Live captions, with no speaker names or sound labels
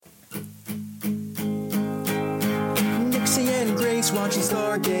Grace watching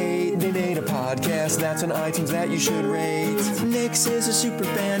Stargate. They made a podcast that's on iTunes that you should rate. Nix is a super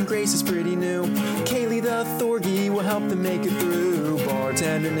fan, Grace is pretty new. Kaylee the Thorgy will help them make it through.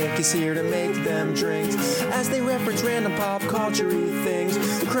 Bartender Nick is here to make them drinks as they reference random pop culture-y things.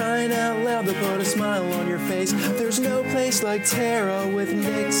 Crying out loud, they'll put a smile on your face. There's no place like Tara with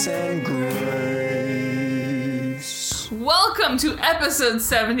Nix and Grace. Welcome to episode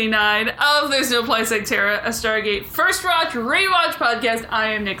 79 of There's No Place Like Tara, a Stargate First Watch Rewatch podcast.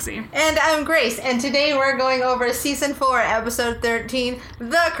 I am Nixie. And I'm Grace, and today we're going over Season 4, Episode 13,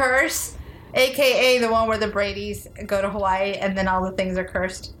 The Curse, a.k.a. the one where the Bradys go to Hawaii and then all the things are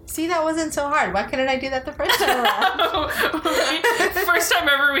cursed. See, that wasn't so hard. Why couldn't I do that the first time around? First time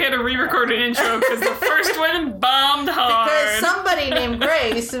ever we had to re-record an intro because the first one bombed hard. Because somebody named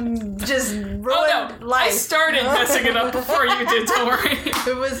Grace just ruined life. I started messing it up before you did, don't worry.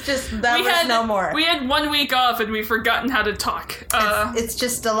 It was just, no more. We had 1 week off and we've forgotten how to talk. It's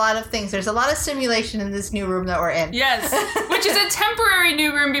just a lot of things. There's a lot of simulation in this new room that we're in. Yes, which is a temporary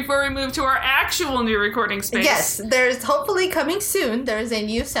new room before we move to our actual new recording space. Yes, there's hopefully coming soon. There's a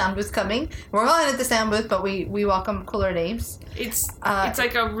new sound booth coming. We're calling it the sound booth, but we welcome cooler names. It's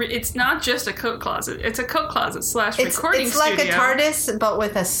like it's not just a coat closet. It's a coat closet / recording studio. It's like a TARDIS, but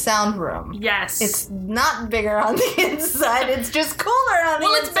with a sound room. Yes. It's not bigger on the inside. It's just cooler on the inside.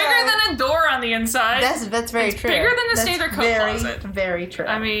 Well, it's bigger than a door on the inside. That's very true. Bigger than a standard coat closet. Very true.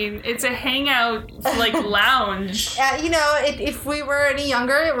 I mean, it's a hangout lounge. If we were any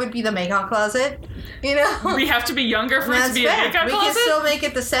younger, it would be the makeout closet. You know, we have to be younger for it to be fair. a makeout closet. We can still make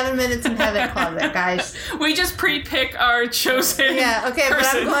it the 7 minutes in heaven closet, guys. We just pre-pick our chosen. Yeah, okay,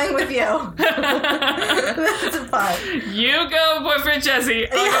 person. But I'm going with you. That's fine. You go, boyfriend Jesse.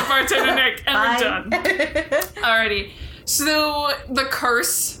 I'll go bartender Nick, and we're done. Alrighty. So, The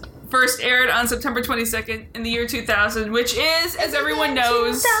Curse first aired on September 22nd in the year 2000, which is, as everyone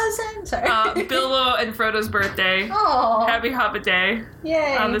knows, 2000? Sorry. Bilbo and Frodo's birthday. Oh. Happy Hobbit Day.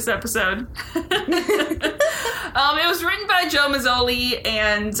 Yay. On this episode. It was written by Joe Mazzoli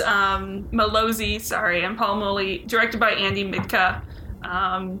and and Paul Moley, directed by Andy Midka.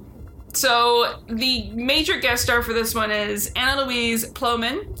 So the major guest star for this one is Anna Louise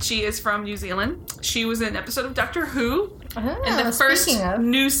Plowman. She is from New Zealand. She was in an episode of Doctor Who in the first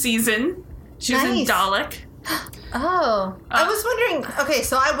new season. She was in Dalek. Oh. I was wondering, okay,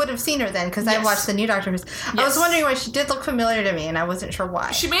 so I would have seen her then, because I watched the new Doctor Who. I was wondering why she did look familiar to me, and I wasn't sure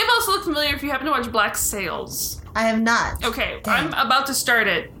why. She may have also looked familiar if you happen to watch Black Sails. I have not. Okay, I'm about to start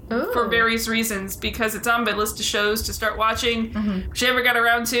it for various reasons, because it's on my list of shows to start watching, which I never got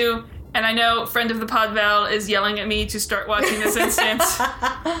around to, and I know friend of the pod Val is yelling at me to start watching this instance.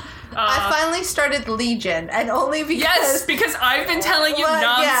 I finally started Legion, and only because... Yes, because I've been telling you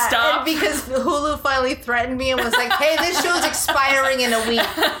nonstop. Yeah, and because Hulu finally threatened me and was like, hey, this show's expiring in a week.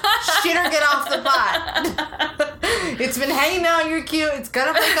 Shit or get off the pot. It's been hanging out on your queue. It's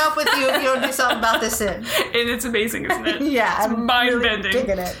gonna break up with you if you don't do something about this soon. And it's amazing, isn't it? Yeah, it's mind-bending. Really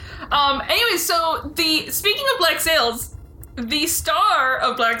digging it. Anyway, so speaking of Black Sails, the star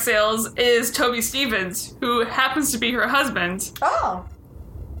of Black Sails is Toby Stephens, who happens to be her husband. Oh.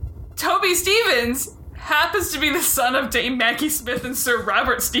 Toby Stephens happens to be the son of Dame Maggie Smith and Sir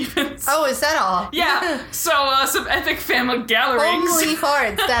Robert Stephens. Oh, is that all? Yeah. So, some epic family gatherings. Holy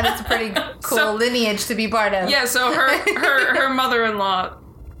farts. That is a pretty cool lineage to be part of. Yeah, so her mother-in-law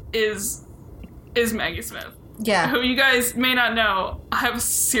is Maggie Smith. Yeah. Who you guys may not know, I have a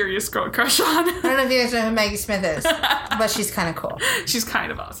serious girl crush on. I don't know if you guys know who Maggie Smith is, but she's kind of cool. She's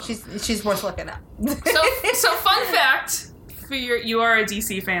kind of awesome. She's worth looking up. So fun fact... You are a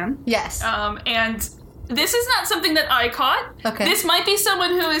DC fan. Yes. And this is not something that I caught. Okay. This might be someone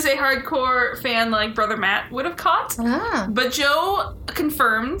who is a hardcore fan like Brother Matt would have caught. Ah. But Joe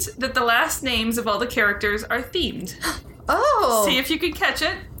confirmed that the last names of all the characters are themed. Oh. See if you can catch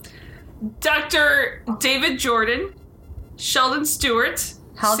it. Dr. David Jordan, Sheldon Stewart,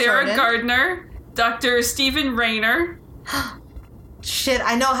 Sarah Jordan. Gardner, Dr. Stephen Rayner. Shit,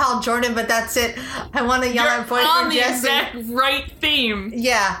 I know Hal Jordan, but that's it. I want to yell at boyfriend on the Jesse. exact right theme.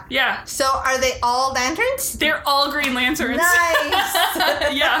 Yeah. Yeah. So are they all lanterns? They're all Green Lanterns.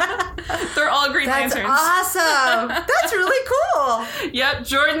 Nice. Yeah. They're all Green Lanterns. That's awesome. That's really cool. Yep.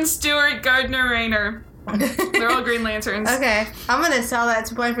 Jordan, Stewart, Gardner, Rayner. They're all Green Lanterns. Okay. I'm going to tell that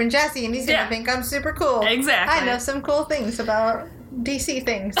to boyfriend Jesse, and he's going to think I'm super cool. Exactly. I know some cool things about DC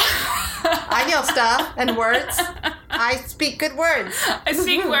things. I know stuff and words. I speak good words. I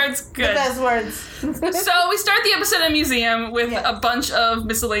speak words good. The best words. So we start the episode in a museum with Yes. a bunch of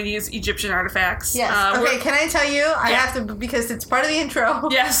miscellaneous Egyptian artifacts. Yes. Okay, can I tell you? I Yeah. have to, because it's part of the intro.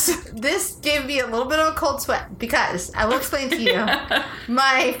 Yes. This gave me a little bit of a cold sweat because I will explain to you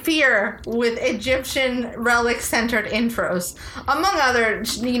my fear with Egyptian relic-centered intros, among other,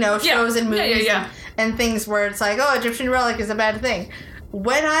 shows and movies and things where it's like, oh, Egyptian relic is a bad thing.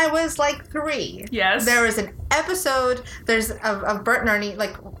 When I was like 3, Yes. there was an episode. Of Bert and Ernie.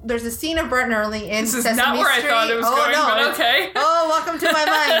 Like, there's a scene of Bert and Ernie in This is Sesame not where Street. I thought it was going, but okay. Oh, welcome to my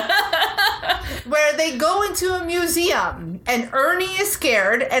mind. Where they go into a museum and Ernie is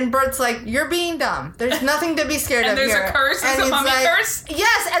scared and Bert's like, "You're being dumb. There's nothing to be scared And of there's here." a curse? There's a it's mummy curse?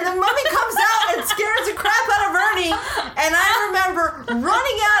 Yes, and the mummy comes out and scares the crap out of Ernie. And I remember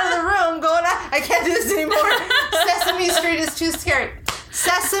running out of the room going, I can't do this anymore. Sesame Street is too scary.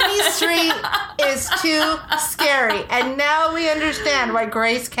 Sesame Street is too scary. And now we understand why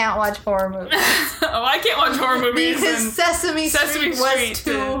Grace can't watch horror movies. Oh, I can't watch horror movies. Because and Sesame Street was Street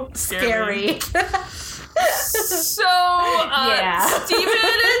too scary. So, Yeah. Stephen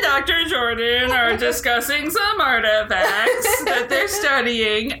and Dr. Jordan are discussing some artifacts that they're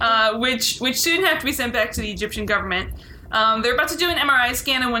studying, which soon have to be sent back to the Egyptian government. They're about to do an MRI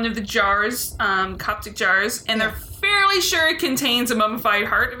scan on one of the jars, Coptic jars, and they're fairly sure it contains a mummified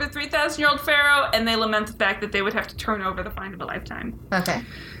heart of a 3,000-year-old pharaoh, and they lament the fact that they would have to turn over the find of a lifetime. Okay.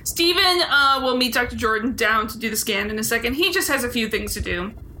 Stephen will meet Dr. Jordan down to do the scan in a second. He just has a few things to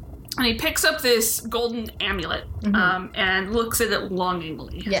do. And he picks up this golden amulet and looks at it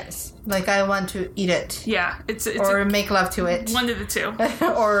longingly. Yes. Like, I want to eat it. Yeah, it's Or make love to it. one of the two.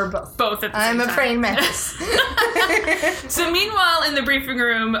 Or both. Both at the I'm same a time. praying mantis. So meanwhile, in the briefing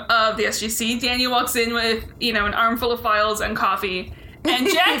room of the SGC, Daniel walks in with, an armful of files and coffee. And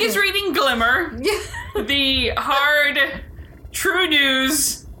Jack is reading Glimmer, the hard, true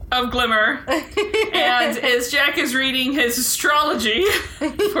news of Glimmer. And as Jack is reading his astrology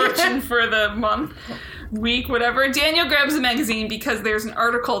fortune for the month, week, whatever, Daniel grabs the magazine because there's an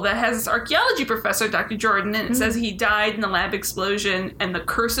article that has this archaeology professor, Dr. Jordan, and it says he died in the lab explosion and the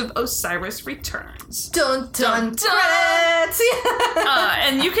curse of Osiris returns. Dun dun Dun, dun. dun.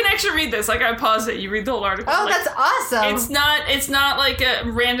 And you can actually read this. Like, I paused it. You read the whole article. Oh, Like, that's awesome. It's not like a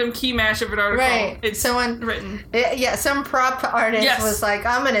random key mash of an article. Right. It's Someone written. Yeah, some prop artist Yes. was like,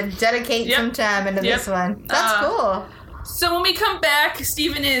 I'm going to dedicate Yep. some time into Yep. this one. That's cool. So when we come back,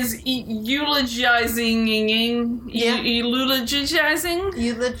 Stephen is eulogizing.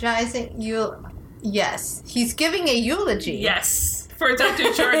 Yes. He's giving a eulogy. Yes, for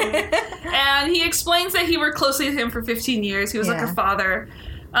Dr. Jordan. And he explains that he worked closely with him for 15 years. He was like Yeah. a father.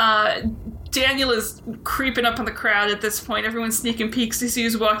 Daniel is creeping up on the crowd at this point. Everyone's sneaking peeks to see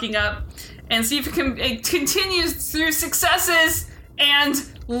who's walking up. And Stephen continues through successes and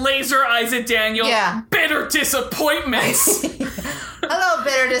laser eyes at Daniel. Yeah. Bitter disappointment. Hello,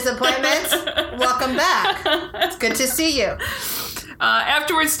 bitter disappointment. Welcome back. It's good to see you.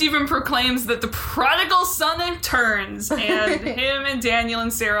 Afterwards, Stephen proclaims that the prodigal son returns, and him and Daniel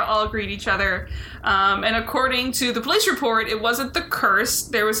and Sarah all greet each other. And according to the police report, it wasn't the curse.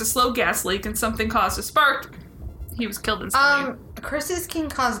 There was a slow gas leak, and something caused a spark. He was killed instantly. Curses can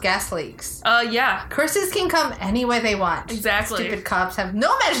cause gas leaks. Yeah. Curses can come any way they want. Exactly. Stupid cops have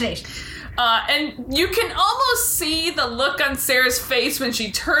no imagination. And you can almost see the look on Sarah's face when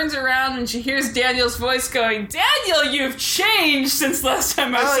she turns around and she hears Daniel's voice going, "Daniel, you've changed since last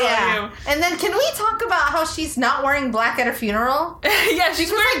time I saw you." And then can we talk about how she's not wearing black at a funeral? Yeah,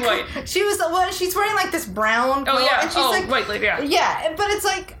 she's wearing white. She's wearing like this brown coat. Oh, yeah. And she's White lady, yeah. Yeah, but it's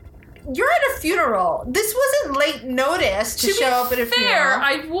like, you're at a funeral. This wasn't late notice to show up at a funeral.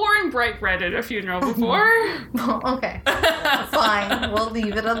 I've worn bright red at a funeral before. Okay. Fine. We'll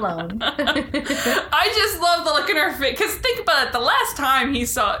leave it alone. I just love the look in her face. Because think about it. The last time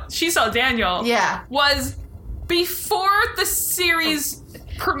she saw Daniel was before the series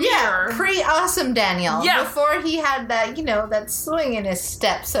premiere. Yeah, pre-awesome Daniel. Yeah. Before he had that, that swing in his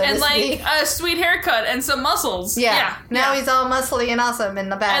step, so And to like speak. a sweet haircut and some muscles. Yeah. Now he's all muscly and awesome in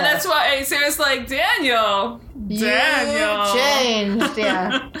the back. And that's why Sarah's like, Daniel. You changed,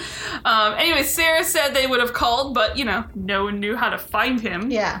 yeah. Anyway, Sarah said they would have called, but, no one knew how to find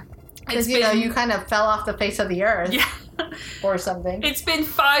him. Yeah. Because, It's you kind of fell off the face of the earth. Yeah. Or something. It's been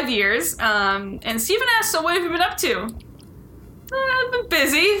 5 years, and Stephen asked, so what have you been up to? I've been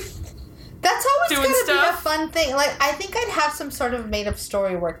busy. That's always doing going to be a stuff. fun thing. Like, I think I'd have some sort of made-up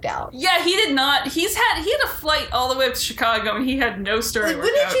story worked out. Yeah, he did not. He had a flight all the way up to Chicago, and he had no story Like, worked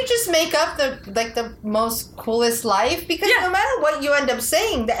wouldn't out. you just make up the most coolest life? Because Yeah. no matter what you end up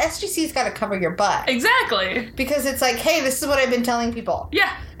saying, the SGC's got to cover your butt. Exactly. Because it's like, hey, this is what I've been telling people.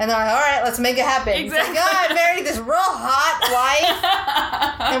 Yeah. And they're like, all right, let's make it happen. Exactly. It's like, oh, I married this real hot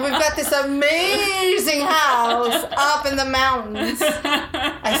wife, and we've got this amazing house up in the mountains.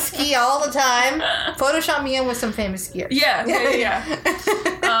 I ski all the time. Photoshop me in with some famous skiers. Yeah.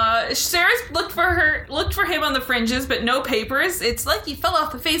 Sarah looked for him on the fringes, but no papers. It's like he fell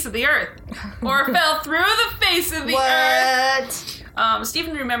off the face of the earth. Or fell through the face of the earth.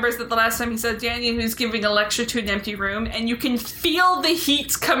 Stephen remembers that the last time he saw Daniel, he was giving a lecture to an empty room, and you can feel the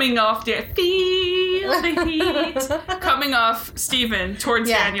heat coming off there. Feel the heat coming off Stephen towards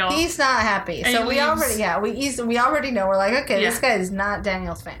Daniel. He's not happy. And So he we leaves. already know. We're like, okay, Yeah. this guy is not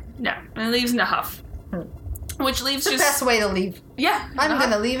Daniel's fan. No, and it leaves in a huff. Which leaves It's the just... best way to leave. Yeah. I'm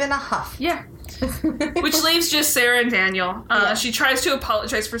going to leave in a huff. Yeah. Which leaves just Sarah and Daniel. Yeah. She tries to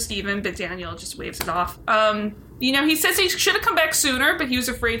apologize for Stephen, but Daniel just waves it off. He says he should have come back sooner, but he was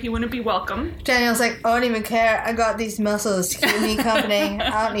afraid he wouldn't be welcome. Daniel's like, I don't even care. I got these muscles to keep me company.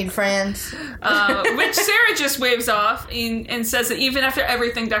 I don't need friends. Which Sarah just waves off and says that even after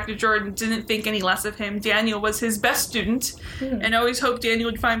everything, Dr. Jordan didn't think any less of him. Daniel was his best student and always hoped Daniel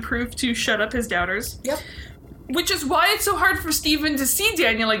would find proof to shut up his doubters. Yep. Which is why it's so hard for Stephen to see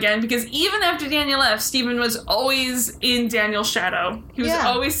Daniel again, because even after Daniel left, Stephen was always in Daniel's shadow. He was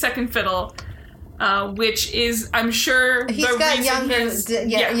always second fiddle, which is, I'm sure, He's the got reason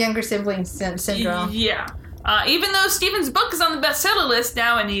younger sibling syndrome. Yeah. Even though Stephen's book is on the bestseller list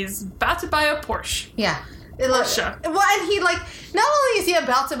now, and he's about to buy a Porsche. Yeah. Porsche. Well, and he, like, not only is he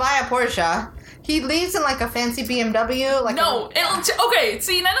about to buy a Porsche, he leaves in, like, a fancy BMW. Like Okay,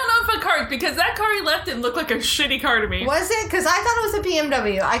 see, and I don't know if a car, because that car he left in looked like a shitty car to me. Was it? Because I thought it was a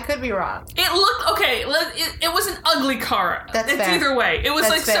BMW. I could be wrong. It looked, okay, it was an ugly car. That's it's fair. either way. It was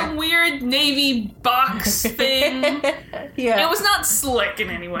That's like fair. some weird navy box thing. Yeah. It was not slick in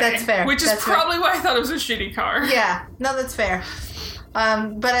any way. That's fair. Which is That's fair. probably why I thought it was a shitty car. Yeah. No, that's fair.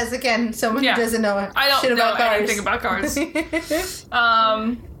 But as, again, someone who doesn't know I don't shit know about cars. anything about cars.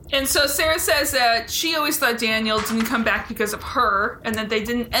 And so Sarah says that she always thought Daniel didn't come back because of her, and that they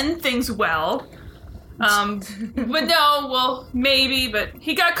didn't end things well. But no, well, maybe, but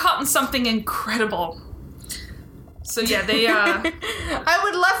he got caught in something incredible. So yeah, they, I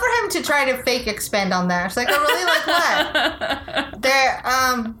would love for him to try to fake expand on that. It's like, oh, really? Like what?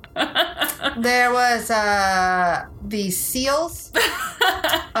 There was, these seals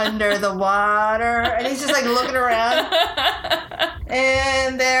under the water, and he's just, like, looking around.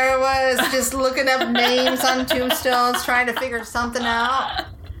 And there was just looking up names on tombstones, trying to figure something out.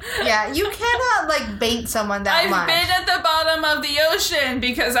 Yeah, you cannot, like, bait someone that much. I've been at the bottom of the ocean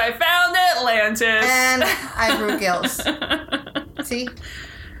because I found Atlantis. And I grew gills. See?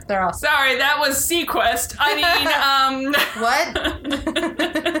 They're all... Sorry, that was Sequest. I mean, What?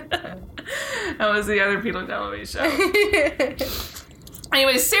 that was the other Peter Dalloway show.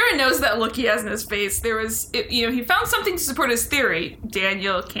 Anyway, Sarah knows that look he has in his face. He found something to support his theory.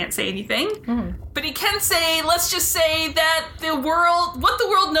 Daniel can't say anything. But he can say, let's just say that what the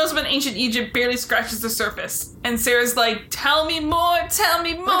world knows about ancient Egypt barely scratches the surface. And Sarah's like, tell me more, tell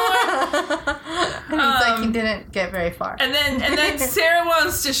me more. He's like, he didn't get very far. And then Sarah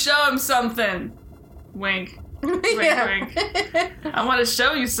wants to show him something. Wink. Wink, wink. I want to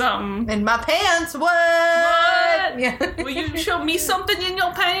show you something. In my pants, what? Yeah. Will you show me something in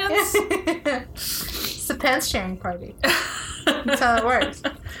your pants? It's a pants sharing party. That's how it works.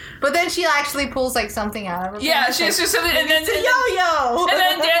 But then she actually pulls like something out of her. Yeah, pants. she's just something, and then yo-yo. And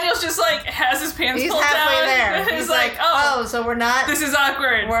then Daniel's just like has his pants He's pulled halfway down. there. He's like, oh, so we're not. this is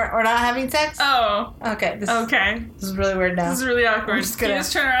awkward. We're not having sex. Oh, Okay. This is really weird now. This is really awkward. I'm just Can you gonna-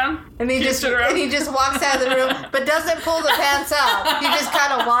 just turn around? And he Can you just turn around? walks out of the room, but doesn't pull the pants up. He just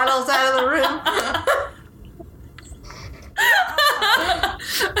kind of waddles out of the room.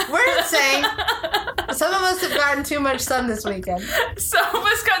 We're insane. Some of us have gotten too much sun this weekend. Some of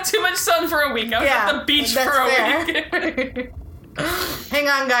us got too much sun for a week. I was at the beach that's for a fair. week. Hang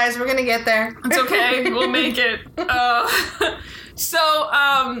on, guys. We're gonna get there. It's okay. We'll make it.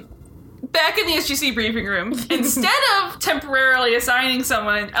 Back in the SGC briefing room, instead of temporarily assigning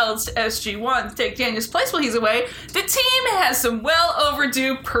someone else to SG1 to take Daniel's place while he's away, the team has some well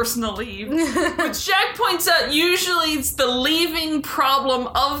overdue personal leave. Which Jack points out usually it's the leaving problem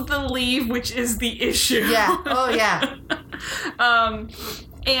of the leave, which is the issue. Yeah. Oh, yeah.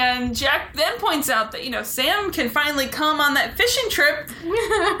 And Jack then points out that, Sam can finally come on that fishing trip.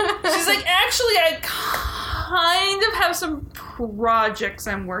 She's like, Actually, I kind of have some projects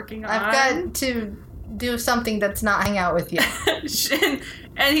I'm working on. I've got to do something that's not hang out with you.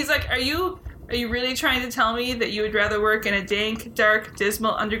 and he's like, Are you really trying to tell me that you would rather work in a dank, dark,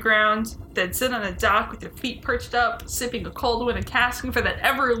 dismal underground than sit on a dock with your feet perched up, sipping a cold one and casting for that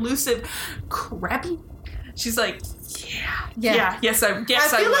ever-elusive crabby? She's like, yeah, yes, I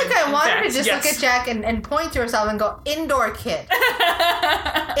feel like I want her to just look at Jack and point to herself and go, indoor kid.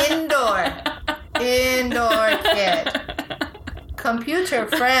 Indoor kid. Computer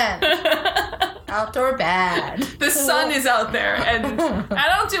friend. Outdoor bad. The sun is out there, and I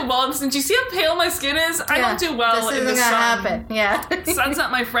don't do well. Since you see how pale my skin is, I don't do well in the sun. This isn't gonna happen. Yeah. The sun's not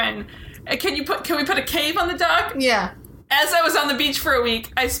my friend. Can we put a cave on the dock? Yeah. As I was on the beach for a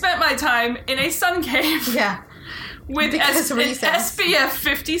week, I spent my time in a sun cave. Yeah. With an SPF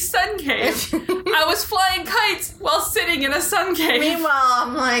 50 sun cave. I was flying kites while sitting in a sun cave. Meanwhile,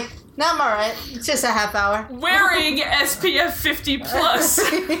 I'm like, no, I'm alright. It's just a half hour. Wearing SPF 50 plus.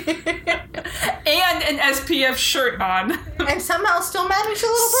 And an SPF shirt on. And somehow still manage a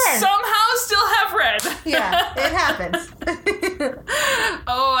little burn. Somehow still have red. Yeah, it happens.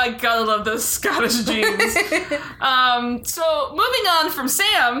 Oh, I gotta love those Scottish jeans. So, moving on from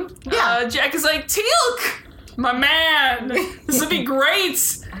Sam, Jack is like, Teal'c! My man, this would be great.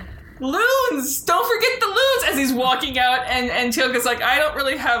 Loons, don't forget the loons. As he's walking out, and Teal'c is like, I don't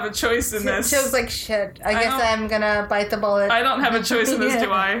really have a choice in this. Teal'c's like, shit. I guess I'm gonna bite the bullet. I don't have a choice in this,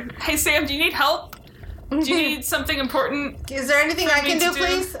 do I? Hey Sam, do you need help? Do you need something important? Is there anything I can do,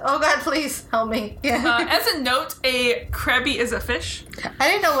 please? Oh God, please help me. Yeah. As a note, a crabby is a fish. I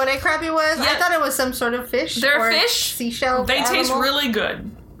didn't know what a crabby was. Yeah. I thought it was some sort of fish. They're a fish. Seashell. They animal. taste really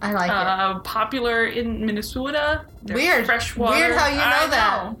good. I like it. Popular in Minnesota. They're weird. Freshwater. Weird how you know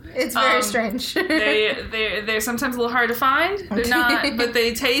that. It's very strange. They're sometimes a little hard to find. They're not, but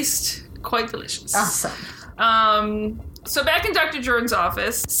they taste quite delicious. Awesome. So back in Dr. Jordan's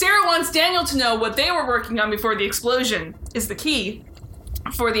office, Sarah wants Daniel to know what they were working on before the explosion is the key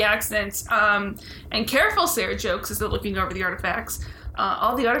for the accident. And careful, Sarah jokes as they're looking over the artifacts.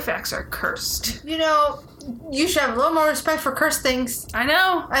 All the artifacts are cursed. You know, you should have a little more respect for cursed things. I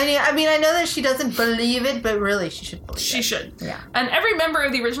know. I mean, I know that she doesn't believe it, but really, she should believe it. She should. Yeah. And every member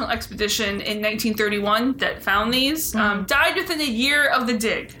of the original expedition in 1931 that found these died within a year of the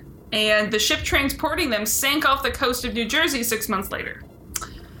dig. And the ship transporting them sank off the coast of New Jersey 6 months later.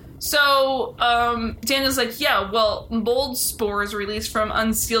 So, Daniel's like, yeah, well, mold spores released from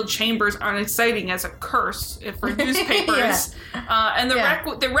unsealed chambers aren't exciting as a curse for newspapers. And the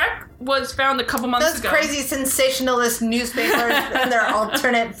wreck was found a couple months ago. Those crazy sensationalist newspapers and their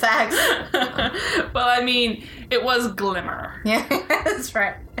alternate facts. Well, I mean, it was Glimmer. Yeah, that's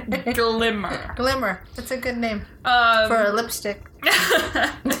right. Glimmer. Glimmer. That's a good name for a lipstick.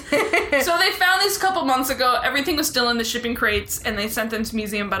 So they found these a couple months ago. Everything was still in the shipping crates, and they sent them to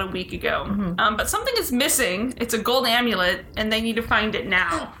museum about a week ago. But something is missing. It's a gold amulet, and they need to find it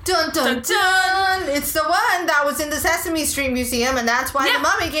now. Dun, dun, dun! It's the one that was in the Sesame Street Museum, and that's why the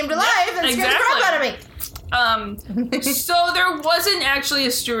mummy came to life and scared the crap out of me. So there wasn't actually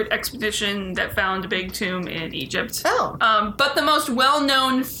a Stuart expedition that found a big tomb in Egypt. Oh. But the most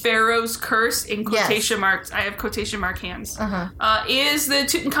well-known Pharaoh's curse, in quotation marks, I have quotation mark hands, is the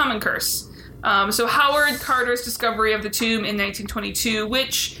Tutankhamun curse. So Howard Carter's discovery of the tomb in 1922,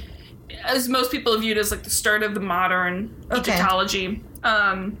 which, as most people viewed as like the start of the modern Egyptology,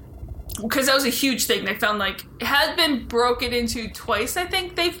 because that was a huge thing. They found, like, it had been broken into twice, I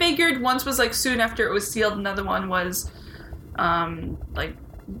think they figured. Once was, like, soon after it was sealed. Another one was, like,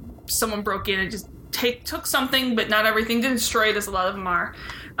 someone broke in and just took something, but not everything. Didn't destroy it, as a lot of them are.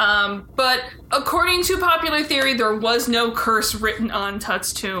 But according to popular theory, there was no curse written on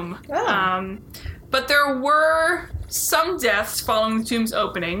Tut's tomb. Oh. But there were some deaths following the tomb's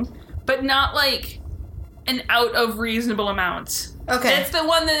opening, but not, like, an out of reasonable amount. Okay. It's the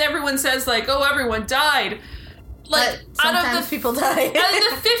one that everyone says, like, oh, everyone died. Like, but sometimes people die. Out of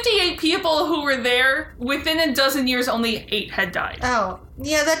the 58 people who were there, within a dozen years, only 8 had died. Oh.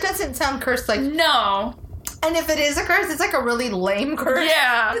 Yeah, that doesn't sound cursed like... No. And if it is a curse, it's like a really lame curse.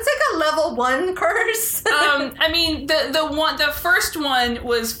 Yeah. It's like a level 1 curse. I mean, the first one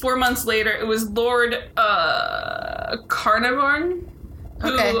was 4 months later. It was Lord Carnarvon,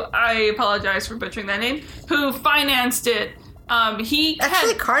 who, I apologize for butchering that name, who financed it.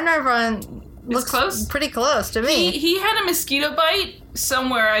 Carnarvon looks close? Pretty close to me. He had a mosquito bite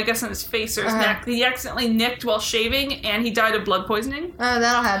somewhere, I guess, on his face or his neck. He accidentally nicked while shaving, and he died of blood poisoning. Oh,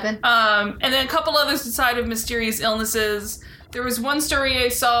 that'll happen. And then a couple others died of mysterious illnesses. There was one story I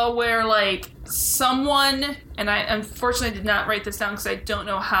saw where, like, someone, and I unfortunately did not write this down because I don't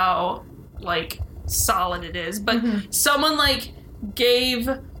know how like solid it is, but someone like gave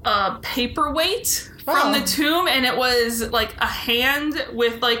a paperweight from the tomb, and it was like a hand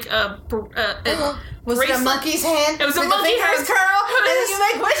with like a was it a monkey's hand? It was a monkey hand curl, and then you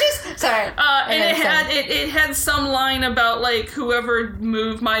make wishes. Sorry, and it had some line about like whoever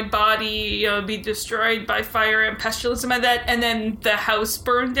moved my body, be destroyed by fire and pestilence, something like that. And then the house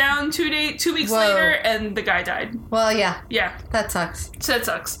burned down 2 weeks later, and the guy died. Well, yeah, that sucks. So that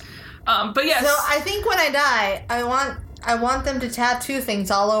sucks. But yes. So I think when I die, I want them to tattoo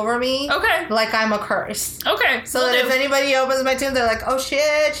things all over me. Okay. Like I'm a curse. Okay. So that if anybody opens my tomb, they're like, oh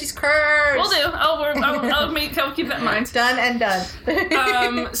shit, she's cursed. We'll do. I'll keep that in mind. Done and done.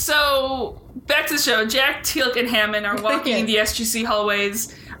 So, back to the show. Jack, Teal'c, and Hammond are walking the SGC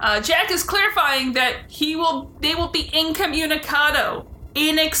hallways. Jack is clarifying that they will be incommunicado.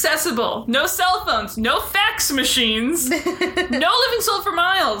 Inaccessible. No cell phones. No fax machines. No living soul for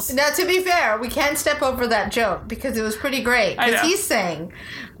miles. Now, to be fair, we can't step over that joke because it was pretty great. Because he's saying,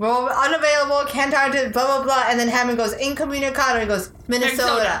 well, unavailable, can't talk to blah, blah, blah. And then Hammond goes, incommunicado. He goes,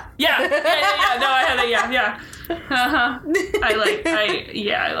 Minnesota. Yeah. No, I had it. Yeah.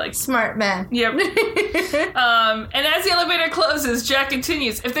 I like smart man. Yep. And as the elevator closes, Jack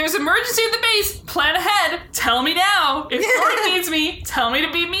continues, if there's emergency at the base, plan ahead. Tell me now. If Thor needs me, tell me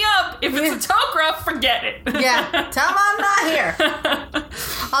to beat me up. If it's a Tok'ra, forget it. Yeah. Tell him I'm not here.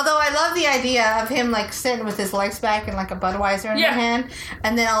 Although I love the idea of him like sitting with his legs back and like a Budweiser in his hand,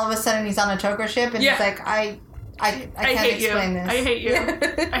 and then all of a sudden he's on a Tok'ra ship and he's like, I can't explain this. I hate you.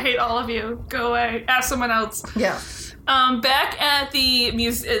 I hate all of you. Go away. Ask someone else. Yeah. Back at the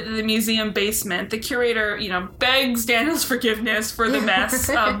museum basement, the curator, begs Daniel's forgiveness for the mess.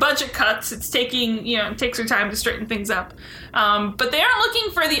 Budget cuts. It takes her time to straighten things up. But they aren't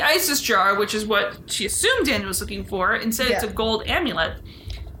looking for the Isis jar, which is what she assumed Daniel was looking for. Instead, it's a gold amulet.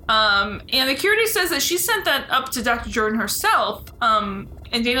 And the curator says that she sent that up to Dr. Jordan herself.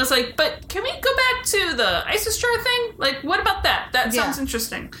 And Daniel's like, but can we go back to the Isis jar thing? Like, what about that? That sounds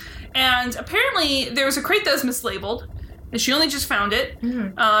interesting. And apparently there was a crate that was mislabeled, and she only just found it.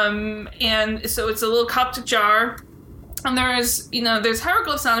 And so it's a little Coptic jar, and there's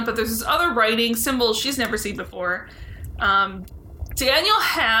hieroglyphs on it, but there's this other writing, symbols she's never seen before. Daniel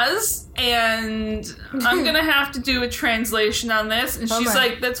has, and I'm going to have to do a translation on this. And she's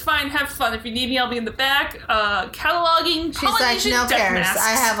like, that's fine, have fun. If you need me, I'll be in the back. Cataloging Polynesian no cares. masks.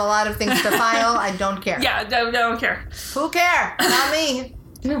 I have a lot of things to file. I don't care. Yeah, I don't care. Who cares? Not me.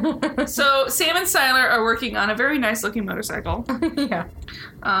 So Sam and Siler are working on a very nice-looking motorcycle.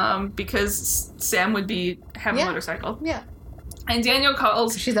 Because Sam would have a motorcycle. Yeah. And Daniel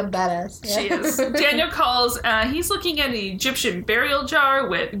calls... She's a badass. Yeah. She is. Daniel calls, he's looking at an Egyptian burial jar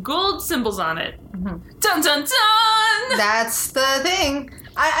with gold symbols on it. Dun, dun, dun! That's the thing.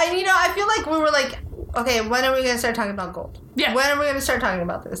 I feel like we were like, okay, when are we going to start talking about gold? Yeah. When are we going to start talking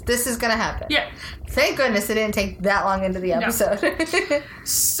about this? This is going to happen. Yeah. Thank goodness it didn't take that long into the episode. No.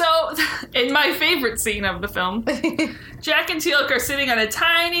 So, in my favorite scene of the film, Jack and Teal'c are sitting on a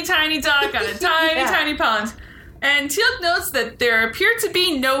tiny, tiny dock on a tiny, tiny pond. And Teal'c notes that there appear to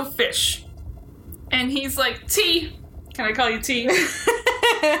be no fish. And he's like, T, can I call you T?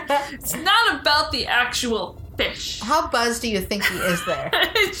 It's not about the actual fish. How buzzed do you think he is there?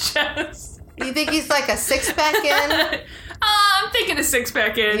 You think he's like a six-pack in? I'm thinking a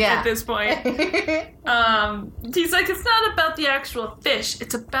six-pack in at this point. He's like, it's not about the actual fish.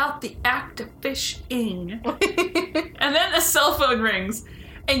 It's about the act of fishing. And then a cell phone rings.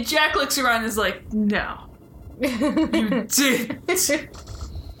 And Jack looks around and is like, no. You didn't.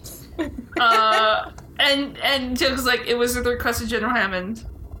 And Teal'c's like, it was at the request of General Hammond.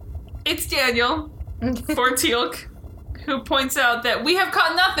 It's Daniel, for Teal'c, who points out that we have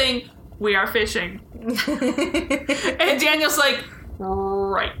caught nothing, we are fishing. And Daniel's like,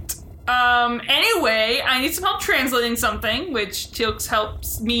 right. Anyway, I need some help translating something, which Teal'c's help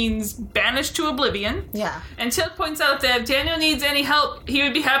means banished to oblivion. Yeah. And Teal'c points out that if Daniel needs any help, he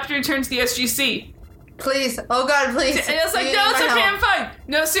would be happy to return to the SGC. Please. Oh, God, please. And it's like, no, it's okay, I'm fine.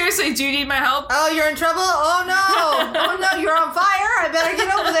 No, seriously, do you need my help? Oh, you're in trouble? Oh, no. Oh, no, you're on fire? I better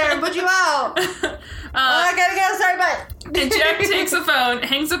get over there and put you out. I gotta go. Sorry, bye. And Jack takes the phone,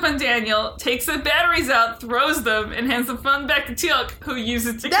 hangs up on Daniel, takes the batteries out, throws them, and hands the phone back to Teal'c, who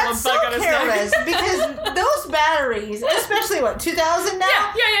uses it to kill a bug on his neck. That's so careless, because those batteries, especially, 2000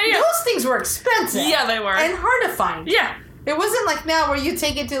 now? Yeah. Those things were expensive. Yeah, they were. And hard to find. Yeah. It wasn't like now where you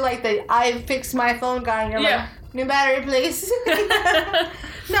take it to like the I fixed my phone guy and you're like, new battery, please.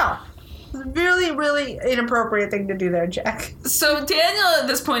 No. Really, really inappropriate thing to do there, Jack. So Daniel at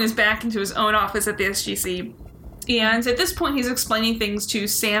this point is back into his own office at the SGC. And at this point, he's explaining things to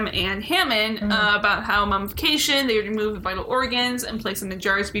Sam and Hammond about how mummification, they would remove the vital organs and place them in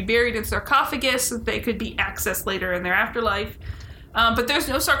jars to be buried in sarcophagus so that they could be accessed later in their afterlife. But there's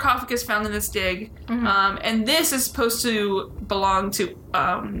no sarcophagus found in this dig. And this is supposed to belong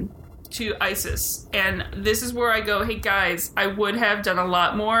to ISIS. And this is where I go, hey guys, I would have done a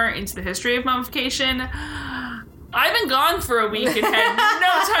lot more into the history of mummification. I've been gone for a week and had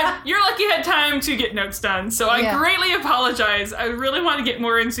no time. You're lucky I had time to get notes done. So I greatly apologize. I really want to get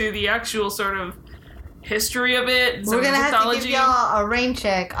more into the actual sort of history of it. We're going to have to give y'all a rain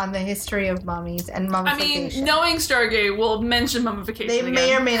check on the history of mummies and mummification. I mean, knowing Stargate, we'll mention mummification They again.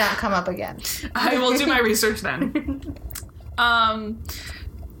 may or may not come up again. I will do my research then.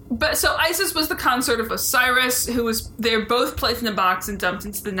 But so Isis was the consort of Osiris, they're both placed in a box and dumped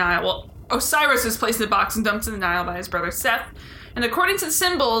into the Nile. Well, Osiris is placed in a box and dumped in the Nile by his brother Seth. And according to the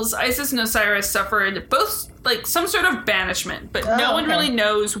symbols, Isis and Osiris suffered both, like, some sort of banishment, but no one really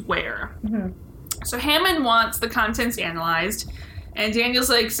knows where. So Hammond wants the contents analyzed, and Daniel's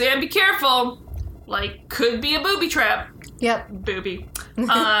like, Sam, be careful. Like, could be a booby trap. Yep. Booby.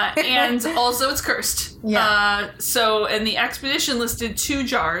 And also it's cursed. Yeah. And the expedition listed 2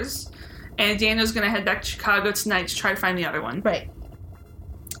 jars, and Daniel's going to head back to Chicago tonight to try to find the other one. Right.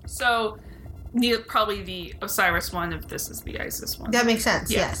 So, probably the Osiris one if this is the Isis one. That makes sense,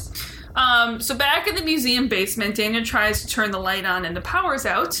 yes. So back in the museum basement, Daniel tries to turn the light on and the power's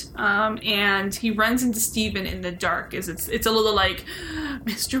out. And he runs into Steven in the dark. It's a little like,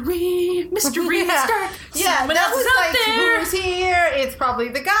 mystery, it's dark. Yeah, Someone that else was is out like, there. who's here? It's probably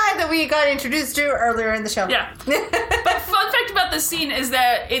the guy that we got introduced to earlier in the show. Yeah. But fun fact about this scene is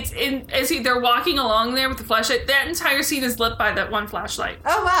that they're walking along there with the flashlight. That entire scene is lit by that one flashlight.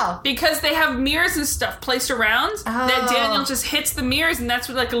 Oh, wow. Because they have mirrors and stuff placed around that Daniel just hits the mirrors, and that's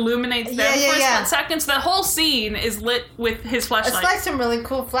what like illuminates them for a split second. So that whole scene is lit with his flashlight. It's like some really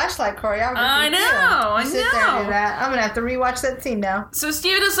cool flashlight choreography. I know. Sit there and do that. I'm gonna have to rewatch that scene now. So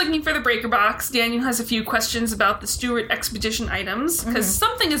Steven is looking for the breaker box. Daniel has a few questions about the Stewart expedition items because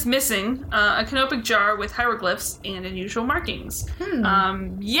something is missing: a canopic jar with hieroglyphs and unusual markings.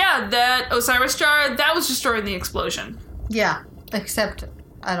 That Osiris jar that was destroyed in the explosion. Yeah, except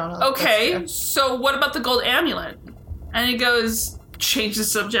I don't know. Okay, so what about the gold amulet? And he goes, change the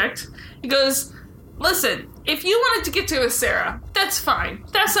subject. He goes, listen, if you wanted to get to with Sarah, that's fine.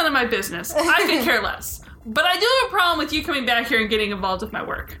 That's none of my business. I could care less. But I do have a problem with you coming back here and getting involved with my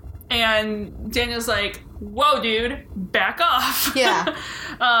work. And Daniel's like, whoa, dude, back off. Yeah.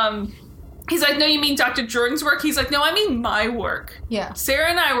 He's like, no, you mean Dr. Jordan's work? He's like, no, I mean my work. Yeah. Sarah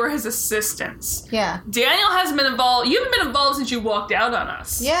and I were his assistants. Yeah. Daniel hasn't been involved. You haven't been involved since you walked out on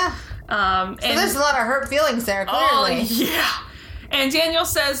us. Yeah. So there's a lot of hurt feelings there, clearly. Oh, yeah. And Daniel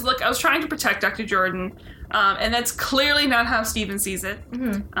says, look, I was trying to protect Dr. Jordan, and that's clearly not how Steven sees it.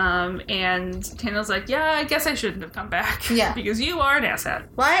 And Daniel's like, yeah, I guess I shouldn't have come back. Yeah. Because you are an asshat.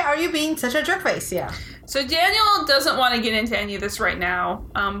 Why are you being such a jerkface? Yeah. So Daniel doesn't want to get into any of this right now,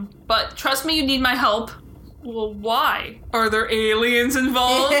 but trust me, you need my help. Well, why? Are there aliens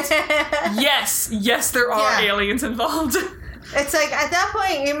involved? Yes, there are aliens involved. It's like, at that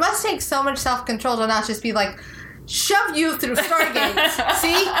point, it must take so much self-control to not just be like, shove you through Stargates.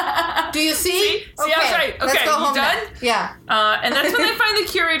 See? Do you see? See, I was right. Okay, let's go home you done? now. Yeah. And that's when they find the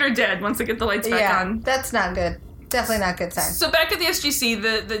curator dead once they get the lights back on. That's not good. Definitely not good sign. So back at the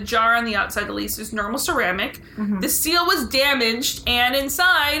SGC, the jar on the outside, at least, is normal ceramic. The seal was damaged, and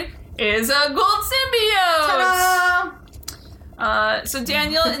inside is a gold symbiote. Ta-da! So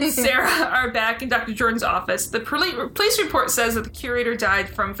Daniel and Sarah are back in Dr. Jordan's office. The police report says that the curator died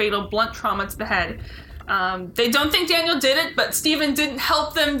from fatal blunt trauma to the head. They don't think Daniel did it, but Steven didn't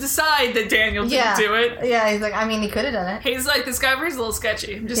help them decide that Daniel didn't do it. Yeah, he's like, I mean, he could have done it. He's like, this guy is a little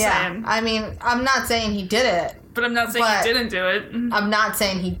sketchy. I'm just saying. I mean, I'm not saying he did it. But I'm not saying he didn't do it. I'm not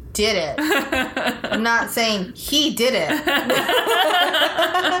saying he did it. I'm not saying he did it.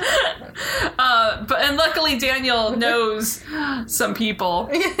 And luckily Daniel knows some people.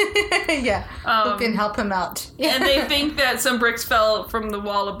 Yeah, who can help him out. And they think that some bricks fell from the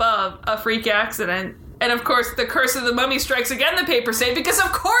wall above, a freak accident. And of course, the curse of the mummy strikes again, the papers say, because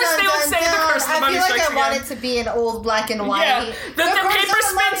of course they would say the curse of the mummy strikes again. I feel like I want it to be an old black and white. Yeah, the paper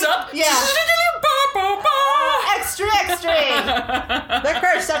spins up. Yeah. Extra, extra. The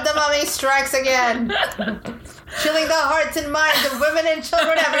curse of the mummy strikes again. Chilling the hearts and minds of women and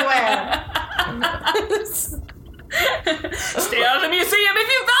children everywhere. Stay out of the museum if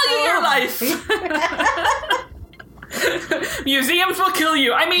you value your life. Museums will kill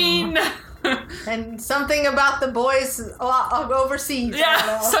you. I mean... And something about the boys overseas.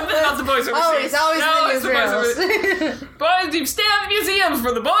 Yeah, something about the boys overseas. Always in the newsreels. Boys, stay out of the museums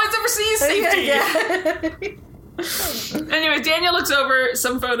for the boys overseas safety. Yeah. Anyway, Daniel looks over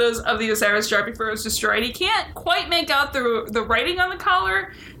some photos of the Osiris Sharpie furs destroyed. He can't quite make out the writing on the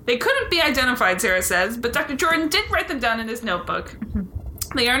collar. They couldn't be identified, Sarah says, but Dr. Jordan did write them down in his notebook.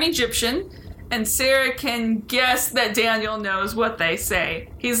 They are in Egyptian, and Sarah can guess that Daniel knows what they say.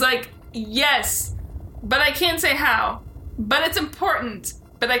 He's like, yes, but I can't say how. But it's important,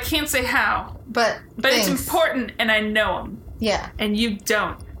 but I can't say how. But it's important, and I know them. Yeah. And you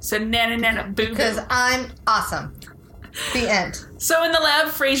don't. So nana boo. Because I'm awesome. The end. So in the lab,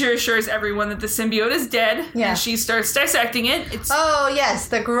 Frasier assures everyone that the symbiote is dead, and she starts dissecting it. Oh, yes,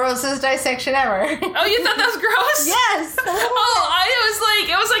 the grossest dissection ever. Oh, you thought that was gross? Yes.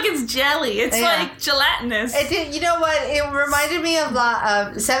 It was like it's jelly. It's like gelatinous. It did. You know what? It reminded me of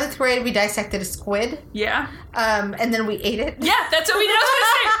 7th grade. We dissected a squid. Yeah. And then we ate it. Yeah, that's what we did. I was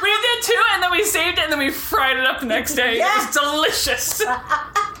gonna say, we did too, and then we saved it, and then we fried it up the next day. Yeah. It was delicious.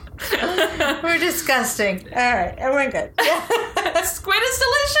 We're disgusting. All right, and we're good. Squid is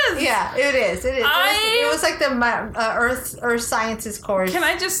delicious. Yeah, it is. It is. It was like the Earth Sciences course. Can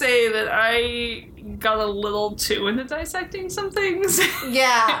I just say that I got a little too into dissecting some things?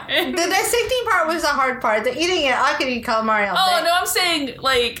 Yeah, the dissecting part was the hard part. The eating it, I could eat calamari all day. Oh no, I'm saying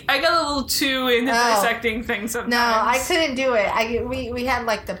like I got a little too into dissecting things sometimes. No, I couldn't do it. We had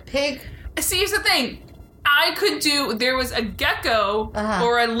like the pig. See, here's the thing. There was a gecko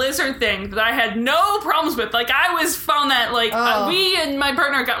or a lizard thing that I had no problems with. Like, I found that, we and my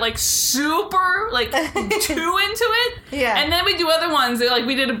partner got, super, too into it. Yeah. And then we do other ones.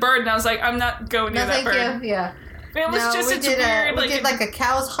 We did a bird, and I was like, I'm not going near that bird. Thank you. Yeah. It was it's weird. We did, a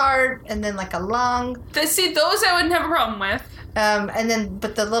cow's heart, and then, a lung. See, those I wouldn't have a problem with. And then,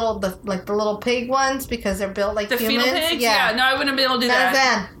 but the little pig ones, because they're built like the humans. Fetal pigs? Yeah, no, I wouldn't be able to do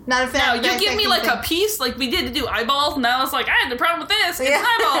that. Not a fan. No, you give me a piece, we did to do eyeballs, and I was like, I had no problem with this. It's an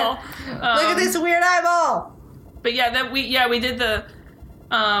eyeball. Look at this weird eyeball. But yeah, we did the,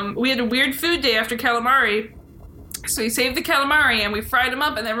 we had a weird food day after calamari. So we saved the calamari and we fried them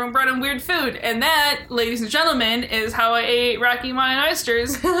up, and everyone brought in weird food. And that, ladies and gentlemen, is how I ate Rocky Hawaiian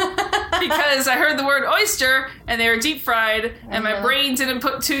oysters. Because I heard the word oyster, and they were deep fried, and my brain didn't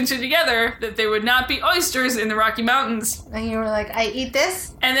put two and two together that there would not be oysters in the Rocky Mountains. And you were like, I eat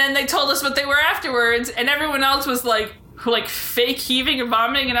this? And then they told us what they were afterwards, and everyone else was like fake heaving and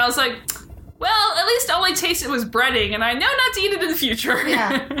vomiting, and I was like, well, at least all I tasted was breading, and I know not to eat it in the future.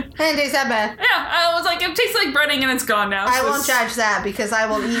 Yeah. It didn't taste that bad. Yeah, I was like, it tastes like breading and it's gone now. I won't judge that, because I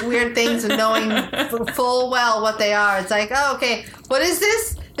will eat weird things and knowing full well what they are. It's like, oh, okay, what is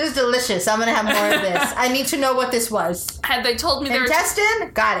this? This is delicious. I'm going to have more of this. I need to know what this was. Had they told me they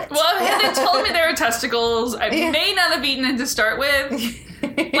intestine? Got it. Well, had they told me they were testicles, I may not have eaten it to start with.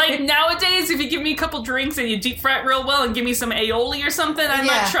 Nowadays, if you give me a couple drinks and you deep fry it real well and give me some aioli or something, I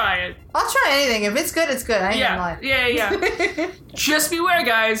might try it. I'll try anything. If it's good, it's good. I ain't gonna lie. Yeah. Just beware,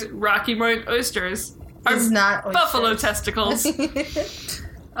 guys. Rocky Mountain oysters are not oysters. Buffalo testicles.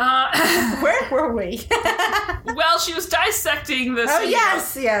 Where were we? Well, she was dissecting this. Oh,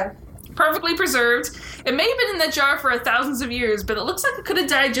 yes. Yeah. Perfectly preserved. It may have been in that jar for thousands of years, but it looks like it could have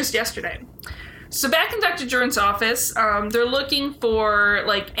died just yesterday. So back in Dr. Jordan's office, they're looking for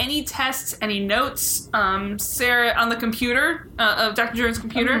any tests, any notes. Sarah, on the computer, of Dr. Jordan's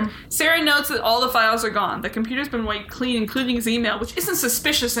computer, Sarah notes that all the files are gone. The computer's been wiped clean, including his email, which isn't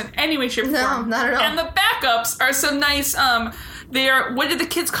suspicious in any way, shape, or form. No, not at all. And the backups are some nice, they are, what do the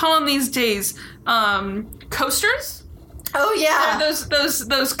kids call them these days? Coasters? Oh, yeah.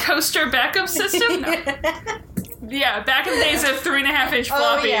 Those coaster backup system? No. Yeah, back in the days of 3.5-inch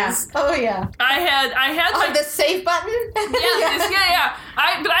floppies. Oh yeah. I had the save button. Yeah.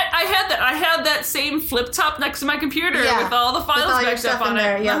 I had that. I had that same flip top next to my computer with all the files backed up on it.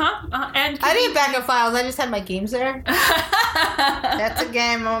 And I didn't back up files. I just had my games there. That's a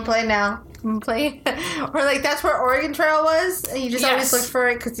game I'm gonna play now. I'm gonna play, or that's where Oregon Trail was. And you just always looked for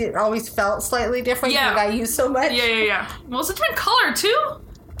it because it always felt slightly different. Yeah, because I got used so much. Yeah. Well, it's a different color too.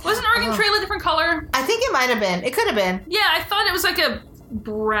 Wasn't Oregon Trail a different color? I think it might have been. It could have been. Yeah, I thought it was like a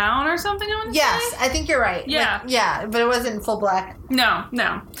brown or something. I Yes, I think you're right. Yeah. Yeah, but it wasn't full black. No.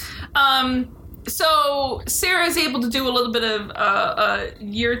 So Sarah is able to do a little bit of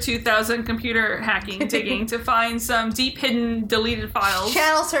year 2000 computer hacking digging to find some deep hidden deleted files.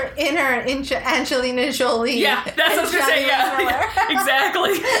 Channels her inner Angelina Jolie. Yeah, that's what I was going to say. Yeah,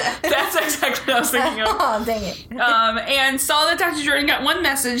 exactly. That's exactly what I was thinking of. Oh, dang it. And saw that Dr. Jordan got one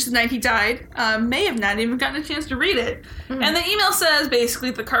message the night he died. May have not even gotten a chance to read it. Mm-hmm. And the email says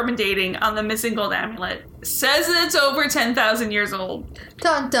basically the carbon dating on the missing gold amulet says that it's over 10,000 years old.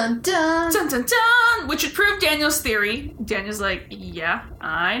 Dun, dun, dun. Dun, dun, dun. Which would prove Daniel's theory. Daniel's like, yeah,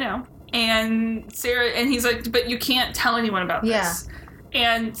 I know. And Sarah, and he's like, but you can't tell anyone about this.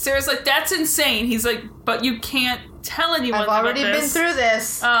 And Sarah's like, that's insane. He's like, but you can't tell anyone about this. I've already been through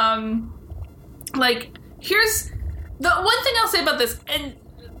this. Like, here's the one thing I'll say about this, and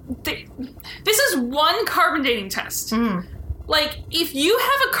this is one carbon dating test. Mm. Like, if you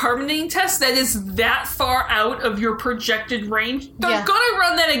have a carbon dating test that is that far out of your projected range, they're gonna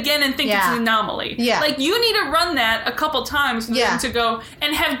run that again and think it's an anomaly. Yeah. Like, you need to run that a couple times for them to go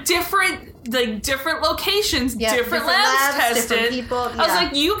and have different locations, different labs tested. Different people. I was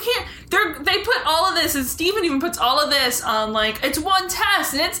like, you can't. They put all of this, and Steven even puts all of this on, like, it's one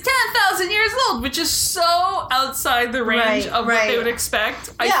test, and it's 10,000 years old, which is so outside the range of what they would expect.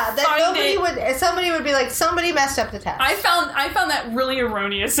 Somebody would be like, somebody messed up the test. I found that really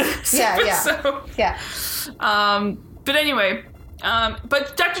erroneous. Yeah. But anyway,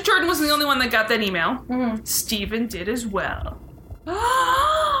 but Dr. Jordan wasn't the only one that got that email. Mm-hmm. Steven did as well.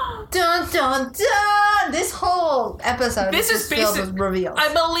 Dun dun dun! This whole episode is filled with reveals.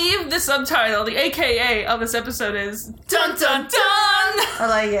 I believe the subtitle, the AKA of this episode is Dun Dun Dun! I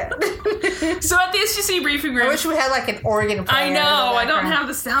like it. So at the SGC briefing room, I wish we had like an organ player. I know, I don't have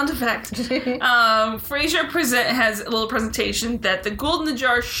the sound effect. Fraser has a little presentation that the gold in the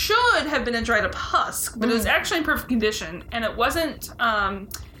jar should have been a dried up husk, but it was actually in perfect condition, and it wasn't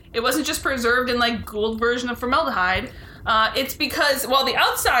just preserved in like gold version of formaldehyde. It's because while the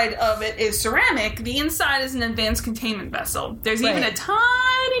outside of it is ceramic, the inside is an advanced containment vessel. There's even a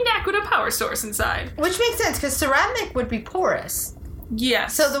tiny Nakoda power source inside. Which makes sense, because ceramic would be porous.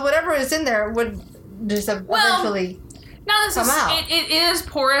 Yes. So whatever is in there would just eventually come out. It is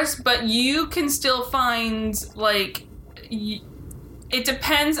porous, but you can still find, like, it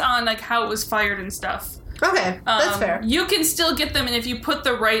depends on, like, how it was fired and stuff. Okay, that's fair. You can still get them, and if you put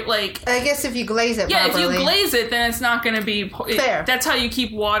the right, like... I guess if you glaze it properly. Yeah, if you glaze it, then it's not going to be... Fair. That's how you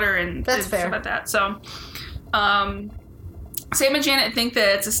keep water and fair. Stuff like that. So, Sam and Janet think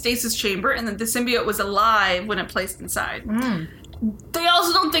that it's a stasis chamber, and that the symbiote was alive when it placed inside. Mm. They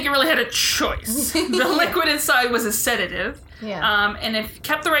also don't think it really had a choice. The liquid inside was a sedative. Yeah. And if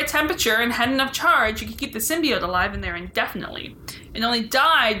kept the right temperature and had enough charge, you could keep the symbiote alive in there indefinitely. It only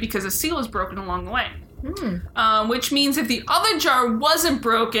died because a seal was broken along the way. Which means if the other jar wasn't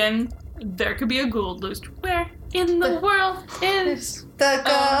broken, there could be a Gould loose. Where in the world is the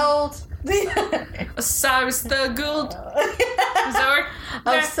gold? Osiris the Gould.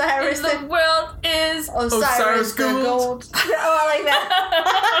 Osiris in the world is Osiris the Gould. Oh, I like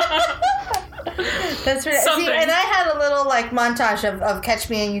that. That's right. See, and I had a little like montage of Catch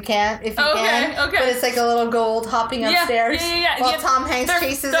Me and You Can't, if you can. Okay. But it's like a little gold hopping upstairs while Tom Hanks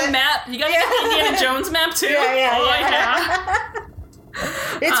chases the it. Map. You got the Indiana Jones map too. Yeah.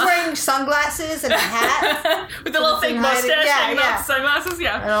 It's wearing sunglasses and a hat with the little fake mustache and the sunglasses.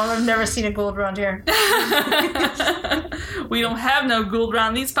 I've never seen a Gould around here. We don't have no Gould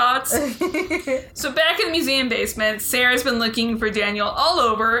around these parts. So back in the museum basement, Sarah's been looking for Daniel all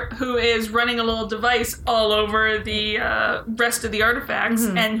over, who is running a little device all over the rest of the artifacts,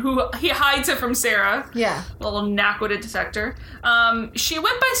 and who he hides it from Sarah. Yeah, a little Nakoda detector. She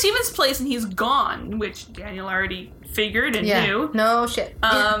went by Steven's place and he's gone, which Daniel already figured and knew. No shit.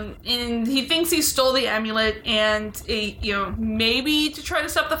 And he thinks he stole the amulet, and maybe to try to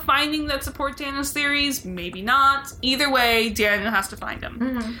stop the finding that support Daniel's theories, maybe not. Either way, Daniel has to find him.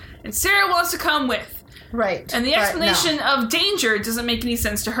 Mm-hmm. And Sarah wants to come with. Right. And the explanation of danger doesn't make any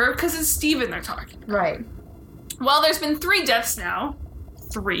sense to her because it's Steven they're talking about. Right. Well, there's been 3 deaths now.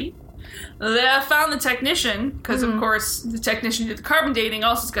 3. They found the technician, because of course the technician who did the carbon dating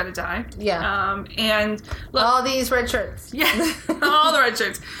also has got to die. Yeah. And look, all these red shirts. Yeah, all the red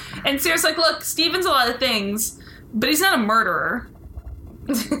shirts. And Sarah's like, look, Steven's a lot of things, but he's not a murderer.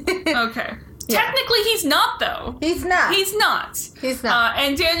 Okay. Yeah. Technically, he's not, though. He's not. He's not.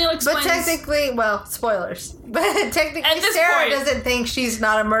 And Daniel explains... But technically, well, spoilers. But technically, Sarah doesn't think she's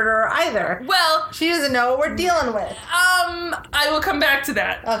not a murderer either. Well... She doesn't know what we're dealing with. I will come back to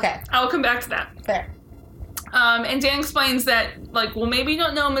that. Okay. I will come back to that. Fair. And Dan explains that, like, well, maybe you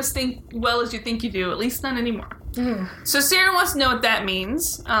don't know him as well as you think you do. At least not anymore. So Sarah wants to know what that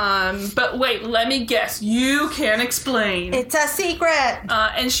means. But wait, let me guess. You can't explain. It's a secret.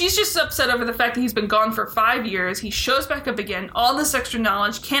 And she's just upset over the fact that he's been gone for 5 years. He shows back up again, all this extra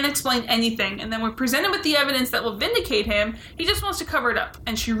knowledge, can't explain anything. And then we're presented with the evidence that will vindicate him. He just wants to cover it up.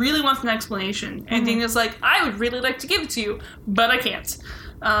 And she really wants an explanation. And Daniel's like, I would really like to give it to you, but I can't.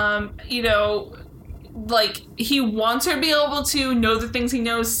 Like, he wants her to be able to know the things he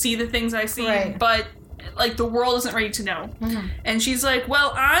knows, see the things I see, right. But like, the world isn't ready to know. And she's like,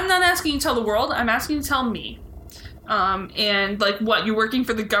 well, I'm not asking you to tell the world, I'm asking you to tell me. And like, what, you're working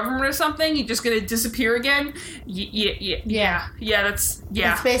for the government or something? You're just gonna disappear again? Yeah, that's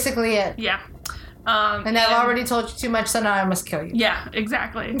basically it. Yeah. And I've already told you too much, so now I must kill you. Yeah,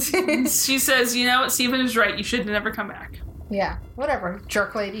 exactly. She says, you know what, Stephen is right, you should never come back. Yeah, whatever,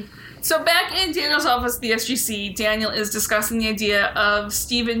 jerk lady. So back in Daniel's office at the SGC, Daniel is discussing the idea of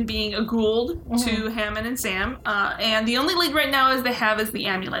Stephen being a Gould to Hammond and Sam. And the only lead right now they have is the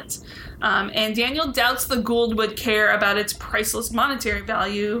amulet. And Daniel doubts the Gould would care about its priceless monetary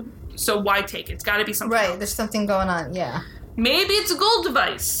value, so why take it? It's got to be something else. There's something going on, yeah. Maybe it's a Gould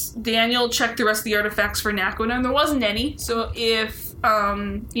device. Daniel checked the rest of the artifacts for Naquin, and there wasn't any. So if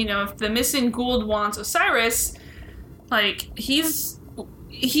the missing Gould wants Osiris, like, he's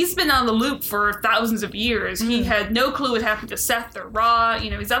been on the loop for thousands of years. He had no clue what happened to Seth or Ra.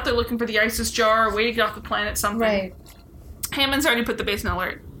 He's out there looking for the Isis jar, waiting to get off the planet, something. Right. Hammond's already put the base in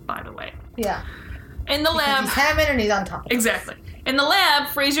alert, by the way. Yeah. In the lab... He's Hammond and he's on top. Exactly. In the lab,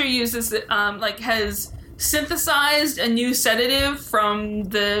 Fraser uses, has synthesized a new sedative from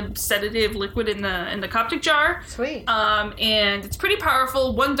the sedative liquid in the Coptic jar. Sweet. And it's pretty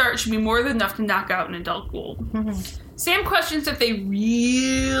powerful. One dart should be more than enough to knock out an adult Gould. Sam questions if they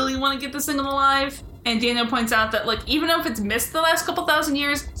really want to get this thing alive, and Daniel points out that, like, even if it's missed the last couple thousand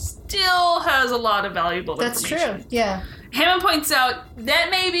years, still has a lot of valuable information. That's true, yeah. Hammond points out that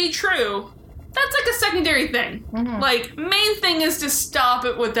may be true. That's like a secondary thing. Like, main thing is to stop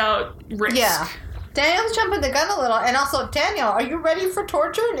it without risk. Yeah. Daniel's jumping the gun a little, and also, Daniel, are you ready for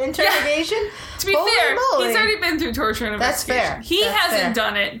torture and interrogation? Yeah. To be fair, he's already been through torture and investigation. That's fair. He hasn't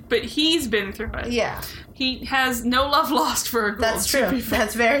done it, but he's been through it. Yeah. He has no love lost for a Gould. That's true.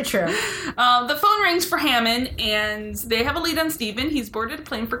 That's very true. The phone rings for Hammond, and they have a lead on Stephen. He's boarded a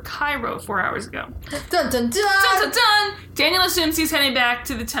plane for Cairo 4 hours ago. Dun, dun, dun! Dun, dun, dun! Daniel assumes he's heading back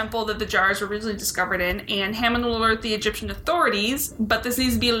to the temple that the jars were originally discovered in, and Hammond will alert the Egyptian authorities, but this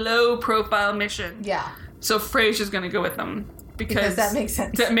needs to be a low-profile mission. Yeah. So Fraser's going to go with them. Because that makes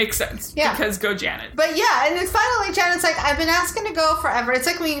sense. That makes sense. Yeah. Because go Janet. But yeah, and it's finally Janet's like, I've been asking to go forever. It's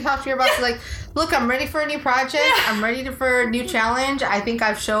like when you talk to your boss, like, look, I'm ready for a new project. Yeah. I'm ready for a new challenge. I think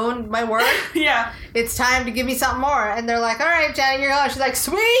I've shown my work. Yeah. It's time to give me something more. And they're like, all right, Janet, you're going. She's like,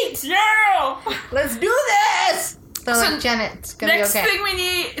 sweet. Yeah. Let's do this. So like, Janet, it's going to be okay. Next thing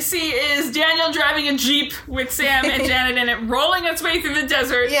we see is Daniel driving a Jeep with Sam and Janet in it, rolling its way through the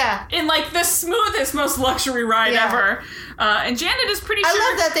desert. Yeah. In, like, the smoothest, most luxury ride ever. And Janet is pretty sure... I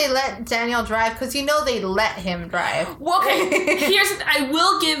love that they let Daniel drive, because they let him drive. Well, okay, I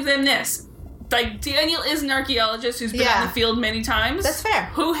will give them this. Like, Daniel is an archaeologist who's been on the field many times. That's fair.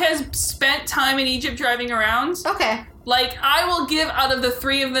 Who has spent time in Egypt driving around. Okay. Like, I will give, out of the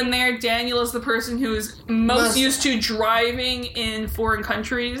three of them there, Daniel is the person who is most used to driving in foreign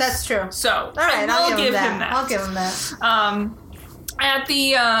countries. That's true. So, all right, I'll give him that. I'll give him that.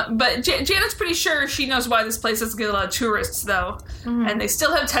 But Janet's pretty sure she knows why this place doesn't get a lot of tourists, though. And they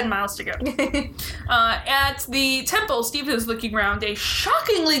still have 10 miles to go. At the temple, Stephen is looking around a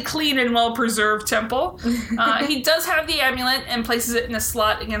shockingly clean and well-preserved temple. He does have the amulet and places it in a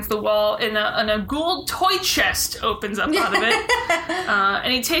slot against the wall, and a Gould toy chest opens up out of it.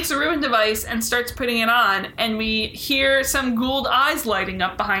 And he takes a ruined device and starts putting it on, and we hear some Gould eyes lighting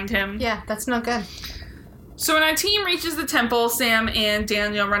up behind him. Yeah, that's not good. So when our team reaches the temple, Sam and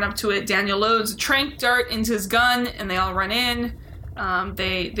Daniel run up to it. Daniel loads a tranq dart into his gun, and they all run in.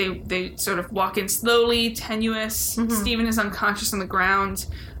 They sort of walk in slowly, tenuous. Stephen is unconscious on the ground.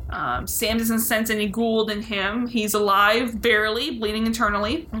 Sam doesn't sense any Gould in him. He's alive, barely, bleeding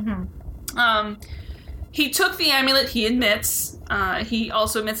internally. He took the amulet, he admits. He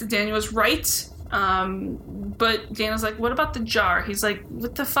also admits that Daniel was right. But Daniel's like, what about the jar? He's like,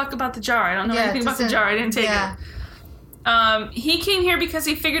 what the fuck about the jar? I don't know anything about the jar. I didn't take it. He came here because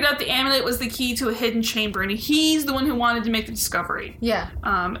he figured out the amulet was the key to a hidden chamber, and he's the one who wanted to make the discovery. Yeah.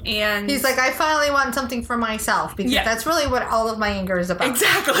 And he's like, I finally want something for myself, because that's really what all of my anger is about.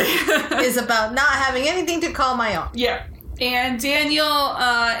 Exactly. is about not having anything to call my own. Yeah. And Daniel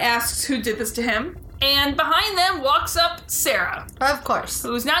asks who did this to him. And behind them walks up Sarah. Of course.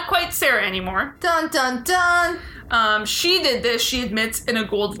 Who's not quite Sarah anymore. Dun, dun, dun. She did this, she admits, in a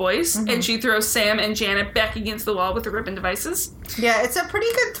gold voice. And she throws Sam and Janet back against the wall with the ribbon devices. Yeah, it's a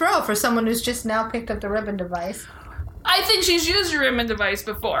pretty good throw for someone who's just now picked up the ribbon device. I think she's used a ribbon device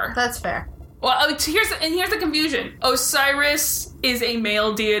before. That's fair. Well, here's the confusion. Osiris is a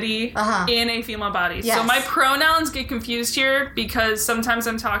male deity in a female body. Yes. So my pronouns get confused here because sometimes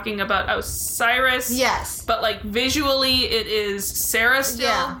I'm talking about Osiris. Yes. But, like, visually it is Sarah still.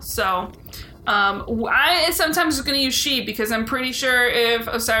 Yeah. So I sometimes going to use she because I'm pretty sure if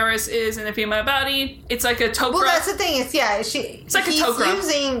Osiris is in a female body, it's like a Tok'ra. Well, that's the thing. It's like a Tok'ra. He's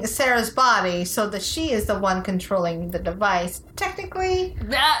using Sarah's body, so that she is the one controlling the device, technically.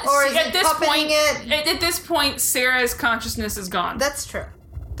 Or is it puppeting it? At this point, Sarah's consciousness is gone. That's true.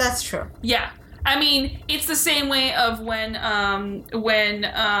 That's true. Yeah. I mean, it's the same way of when like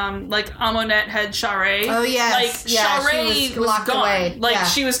Amonette had Sharae. Oh yes, like yeah, Sharae she was was locked gone. away. Like Yeah.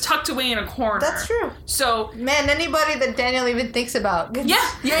 she was tucked away in a corner. That's true. So Man, anybody that Daniel even thinks about gets,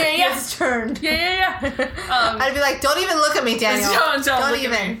 gets turned. yeah. I'd be like, don't even look at me, Daniel. Don't look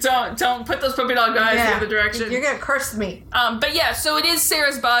even. at me. Don't put those puppy dog eyes the other direction. You're gonna curse me. But yeah, so it is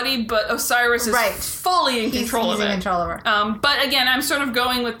Sarah's body, but Osiris is fully in control of it. He's in control of her. But again, I'm sort of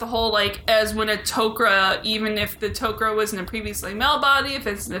going with the whole, like, as when a Tok'ra, even if the Tok'ra was in a previously male body, if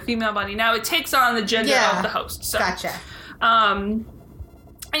it's in a female body now, it takes on the gender of the host. So, Gotcha.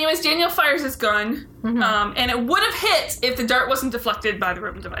 Anyways, Daniel fires his gun, and it would have hit if the dart wasn't deflected by the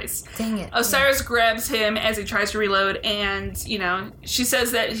ribbon device. Dang it. Osiris grabs him as he tries to reload, and, she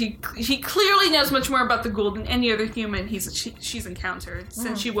says that he clearly knows much more about the Gould than any other human she's encountered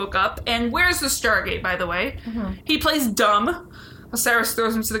since she woke up. And where's the Stargate, by the way? He plays dumb. Osiris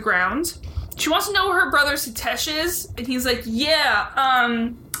throws him to the ground. She wants to know where her brother Sitesh is, and he's like,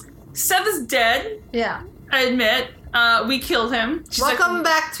 Seth is dead. Yeah. I admit. We killed him. She's Welcome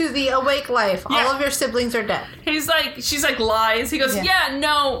back to the awake life. Yeah. All of your siblings are dead. She's like, lies. He goes,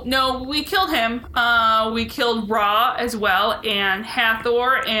 no, we killed him. We killed Ra as well, and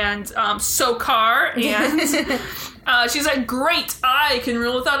Hathor, and Sokar, and she's like, great, I can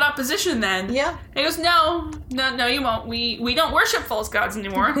rule without opposition then. Yeah. And he goes, no, you won't. We don't worship false gods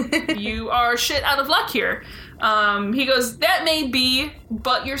anymore. You are shit out of luck here. He goes, that may be,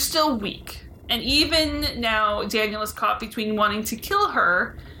 but you're still weak. And even now, Daniel is caught between wanting to kill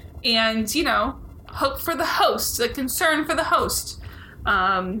her and, hope for the host, the concern for the host.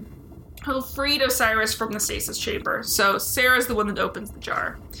 Who freed Osiris from the stasis chamber. So Sarah's the one that opens the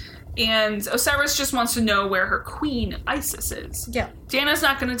jar. And Osiris just wants to know where her queen, Isis, is. Yeah. Dana's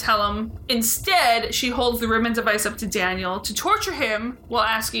not going to tell him. Instead, she holds the ribbon device up to Daniel to torture him while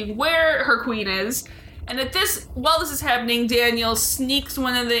asking where her queen is. And while this is happening, Daniel sneaks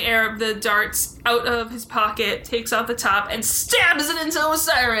one of the darts out of his pocket, takes off the top, and stabs it into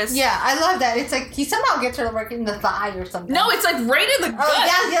Osiris. Yeah, I love that. It's like he somehow gets her to work in the thigh or something. No, it's like right in the gut.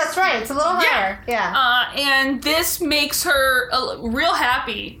 Oh, yeah, that's right. It's a little higher. Yeah. And this makes her real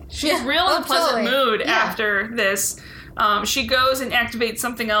happy. She's real in a pleasant mood after this. She goes and activates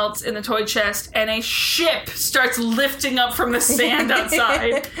something else in the toy chest, and a ship starts lifting up from the sand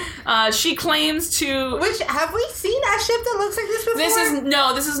outside. She claims to... Which, have we seen a ship that looks like this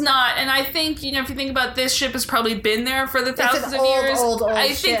before? This is not. And I think, if you think about this ship has probably been there for the thousands of years. Old I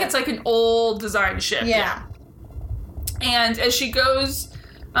ship. think it's like an old design ship. Yeah. And as she goes...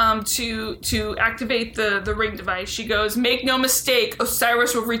 to activate the ring device, she goes, make no mistake,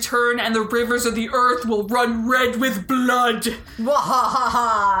 Osiris will return and the rivers of the earth will run red with blood.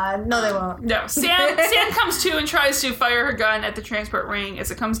 Wahahaha. No, they won't. No. Sam comes to and tries to fire her gun at the transport ring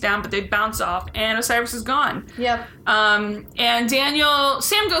as it comes down, but they bounce off and Osiris is gone. Yep. And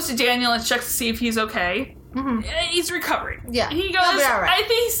Sam goes to Daniel and checks to see if he's okay. Mm-hmm. He's recovering. Yeah. He goes, right. I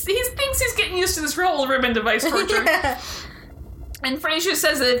think he thinks he's getting used to this whole ribbon device torture. And Frasier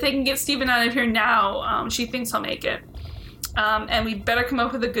says that if they can get Steven out of here now, she thinks he'll make it. And we better come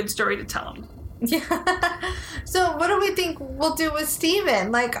up with a good story to tell him. Yeah. So what do we think we'll do with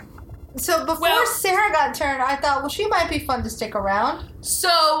Steven? So before Sarah got turned, I thought, well, she might be fun to stick around.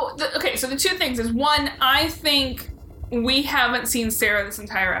 So the two things is, one, I think we haven't seen Sarah this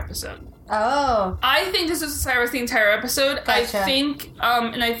entire episode. Oh. I think this is Osiris the entire episode. Gotcha. I think,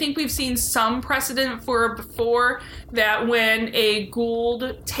 and I think we've seen some precedent for before that when a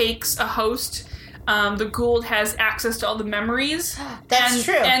Gould takes a host, the Gould has access to all the memories. That's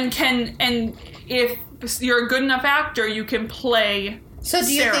true. And if you're a good enough actor, you can play So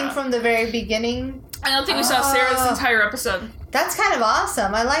do you Sarah. think from the very beginning I don't think we saw Sarah this entire episode. That's kind of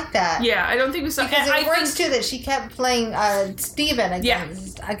awesome. I like that. Yeah, I don't think we saw... Because it works, too, that she kept playing Steven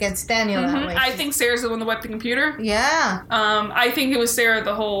against Daniel that way. I think Sarah's the one that wiped the computer. Yeah. I think it was Sarah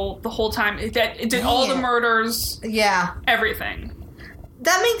the whole time. That it did all the murders. Yeah. Everything.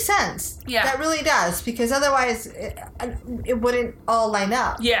 That makes sense. Yeah. That really does, because otherwise it wouldn't all line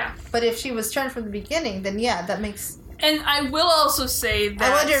up. Yeah. But if she was turned from the beginning, then that makes... And I will also say that... I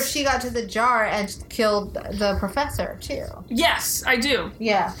wonder if she got to the jar and killed the professor, too. Yes, I do.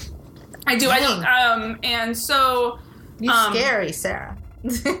 Yeah. I do. Dang. I don't... and so... You're scary, Sarah.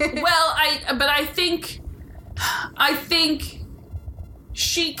 Well, I think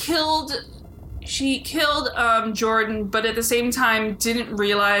she killed Jordan, but at the same time didn't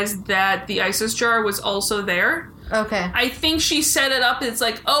realize that the ISIS jar was also there. Okay. I think she set it up. It's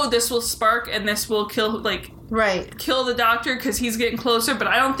like, oh, this will spark and this will kill kill the doctor because he's getting closer. But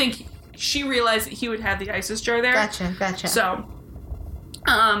I don't think she realized that he would have the ISIS jar there. Gotcha. So,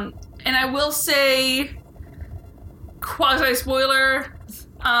 and I will say, quasi spoiler.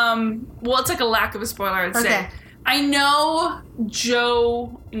 Well, it's like a lack of a spoiler, I'd say. I know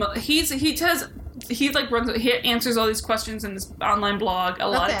Joe. He answers all these questions in this online blog a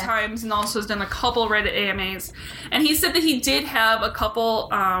lot of times, and also has done a couple Reddit AMAs. And he said that he did have a couple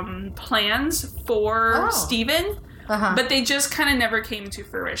plans for Steven, but they just kind of never came to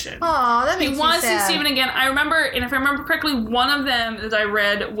fruition. Oh, that makes me sad. He wants to see Steven again. I remember, and if I remember correctly, one of them that I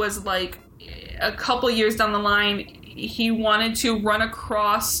read was like a couple years down the line. He wanted to run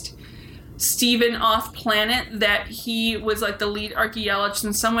across Steven off planet, that he was like the lead archaeologist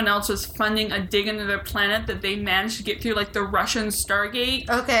and someone else was funding a dig into their planet that they managed to get through like the Russian Stargate.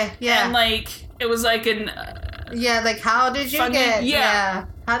 Okay, yeah. And like it was like an like how did you how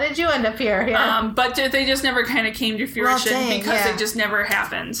did you end up here? Yeah. But they just never kind of came to fruition because it just never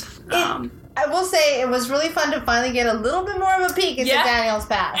happened. I will say it was really fun to finally get a little bit more of a peek into Daniel's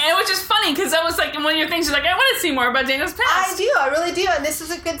past. And it was just funny because that was like one of your things. You're like, I want to see more about Daniel's past. I really do. And this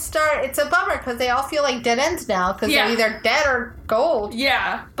is a good start. It's a bummer because they all feel like dead ends now because they're either dead or gold.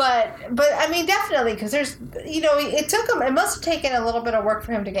 Yeah. But I mean, definitely, because there's, it took him, it must have taken a little bit of work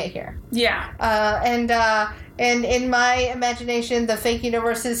for him to get here. Yeah. And in my imagination, the fake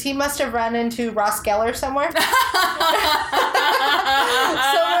universe is he must have run into Ross Geller somewhere. Somewhere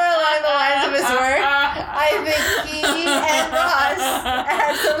along the lines of his work. I think he and Ross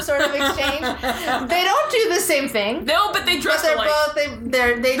had some sort of exchange. They don't do the same thing. No, but they dress alike. They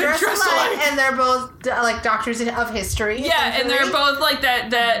dress alike, and they're both like doctors of history. Yeah, and they're both like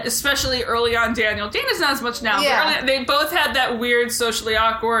that, especially early on Daniel. Dana's not as much now. Yeah. But they both had that weird, socially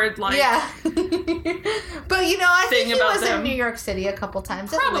awkward, like... Yeah. But, I think he was in New York City a couple times.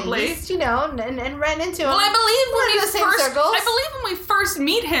 Probably. At least, and ran into him. Well, I believe when we first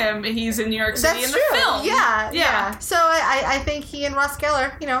meet him, he's in New York City in the film. Yeah. So I think he and Ross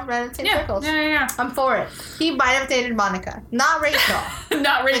Geller, ran in the same circles. Yeah. I'm for it. He might have dated Monica. Not Rachel.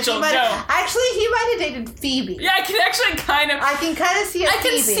 Not Rachel, no. Actually, he might have dated Phoebe. Yeah, I can actually kind of see Phoebe. I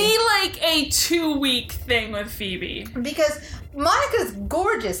can see, like, a 2-week thing with Phoebe. Because Monica's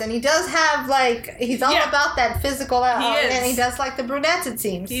gorgeous, and he does have, like, he's all about that physical, and he does like the brunettes, it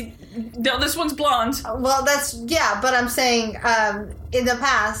seems. No, this one's blonde. Well, but I'm saying, in the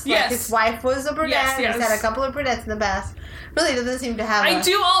past, like, his wife was a brunette, and he's had a couple of brunettes in the past. Really doesn't seem to have I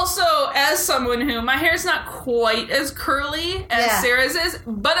do also, as someone who, my hair's not quite as curly as Sarah's is,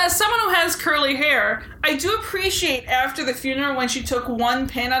 but as someone who has curly hair, I do appreciate after the funeral when she took one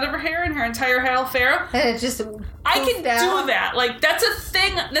pin out of her hair and her entire hair fell. And it just I can do that. Like, that's a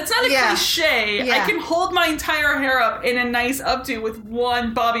thing. That's not a cliche. Yeah. I can hold my entire hair up in a nice updo with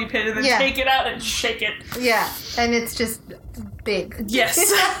one bobby pin and then take it out and shake it. Yeah, and it's just big.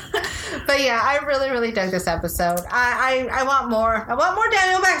 Yes. But yeah, I really, really dug this episode. I want more. I want more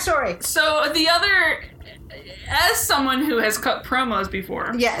Daniel backstory. So as someone who has cut promos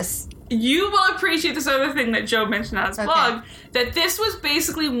before. Yes. You will appreciate this other thing that Joe mentioned on his blog, that this was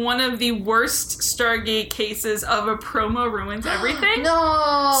basically one of the worst Stargate cases of a promo ruins everything.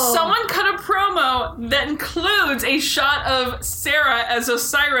 No! Someone cut a promo that includes a shot of Sarah as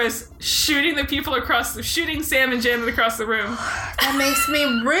Osiris shooting shooting Sam and Janet across the room. That makes me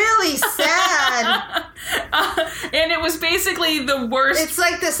really sad. And it was basically the worst. It's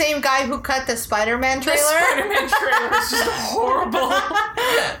like the same guy who cut the Spider-Man trailer. The Spider-Man trailer was just horrible.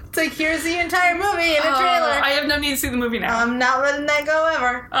 It's like, here's the entire movie in a trailer. I have no need to see the movie now. I'm not letting that go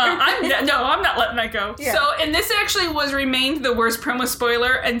ever. I'm not letting that go. Yeah. So, and this actually remained the worst promo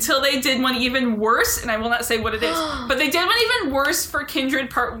spoiler until they did one even worse, and I will not say what it is, but they did one even worse for Kindred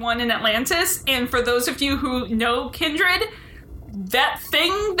Part 1 in Atlantis, and for those of you who know Kindred, that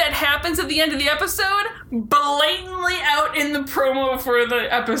thing that happens at the end of the episode blatantly out in the promo for the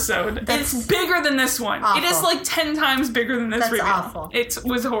episod. It's bigger than this one. Awful. It is like 10 times bigger than this reveal. Awful. It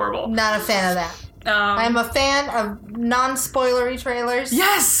was horrible. Not a fan of that. I'm a fan of non-spoilery trailers.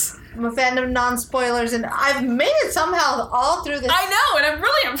 Yes! I'm a fan of non-spoilers, and I've made it somehow all through this. I know, and I'm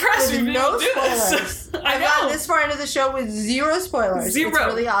really impressed with no you do spoilers. this. I've gotten this far into the show with 0 spoilers. Zero. It's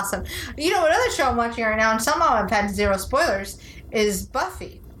really awesome. You know, another show I'm watching right now, and somehow I've had 0 spoilers, is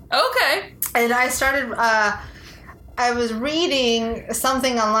Buffy. Okay. And I started, I was reading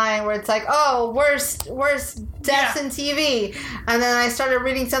something online where it's like, oh, worst deaths in TV. And then I started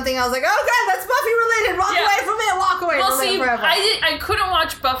reading something, I was like, oh god, that's Buffy related. Walk away from it, walk away from it forever. I couldn't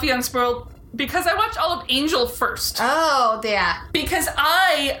watch Buffy Unspoiled because I watched all of Angel first. Oh, yeah. Because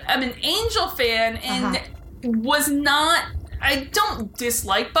I am an Angel fan and was not... I don't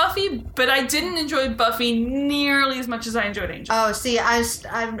dislike Buffy, but I didn't enjoy Buffy nearly as much as I enjoyed Angel. Oh, see,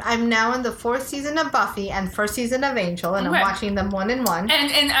 I'm now in the 4th season of Buffy and 1st season of Angel, and I'm watching them one in one.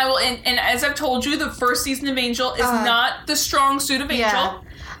 And I will, and as I've told you, the 1st season of Angel is not the strong suit of Angel. Yeah.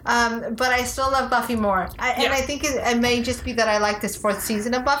 But I still love Buffy more, and I think it may just be that I like this 4th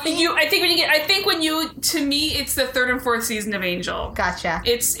season of Buffy. I think to me, it's the 3rd and 4th season of Angel. Gotcha.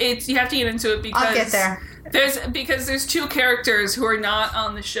 It's you have to get into it because I'll get there. There's 2 characters who are not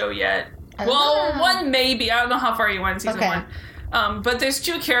on the show yet. Well, one maybe. I don't know how far you went in season 1. But there's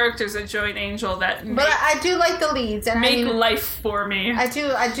 2 characters that join Angel that I do like the leads and make life for me. I do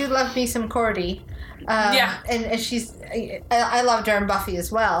love me some Cordy. And she's I loved her in Buffy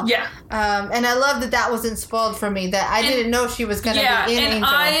as well. Yeah. And I love that wasn't spoiled for me, that I didn't know she was going to be in Angel. And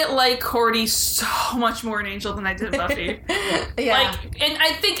I like Cordy so much more in Angel than I did Buffy. Yeah. And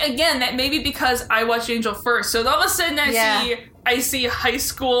I think, again, that maybe because I watched Angel first, so all of a sudden I see high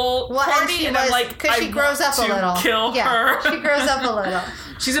school Cordy, and I'm like, because she grows up a little. Kill her. She grows up a little.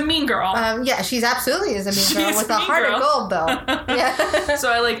 She's a mean girl. She's absolutely is a mean girl with a heart of gold, though. Yeah. So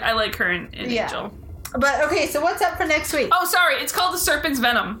I like her in Angel. But, okay, so what's up for next week? Oh, sorry. It's called The Serpent's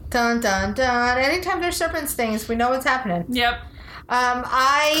Venom. Dun, dun, dun. Anytime there's serpents things, we know what's happening. Yep.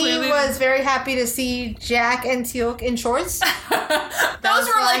 I was very happy to see Jack and Teal'c in shorts. Those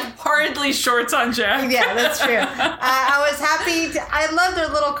were like hardly shorts on Jack. Yeah, that's true. I was happy. I love their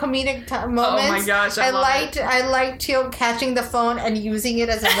little comedic moments. Oh my gosh, I liked Teal'c catching the phone and using it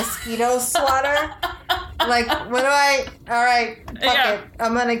as a mosquito swatter. Like, all right, fuck it.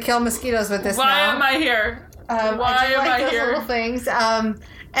 I'm gonna kill mosquitoes with this now. Why am I here? Why am I here? Little things.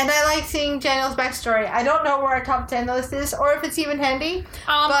 And I like seeing Daniel's backstory. I don't know where our top 10 list is, or if it's even handy.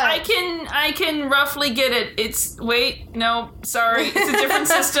 I can roughly get it. It's sorry, it's a different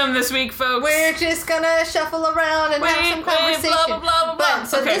system this week, folks. We're just gonna shuffle around and have some conversation. Blah, blah, blah, blah. But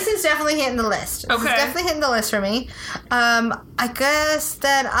so this is definitely hitting the list. This is definitely hitting the list for me. I guess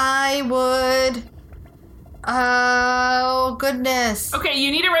that I would. Oh goodness. Okay,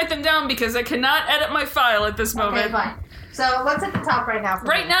 you need to write them down because I cannot edit my file at this moment. Okay, fine. So what's at the top right now?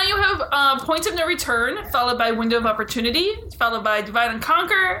 Right now you have Point of No Return, followed by Window of Opportunity, followed by Divide and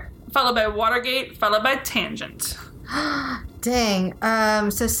Conquer, followed by Watergate, followed by Tangent. Dang.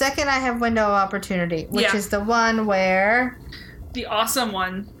 So second I have Window of Opportunity, which is the one where... The awesome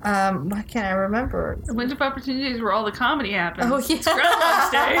one. Why can't I remember? The Window of Opportunity is where all the comedy happens. Oh, yeah. It's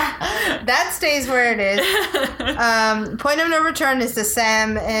Groundhog's Day. That stays where it is. Point of No Return is the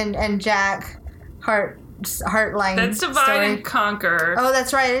Sam and Jack Heartline. That's Divide and Conquer. Oh,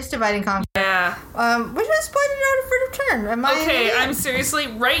 that's right. It's Divide and Conquer. Yeah. Which was Point of No Return? I'm seriously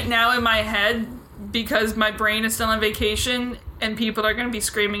right now in my head, because my brain is still on vacation and people are going to be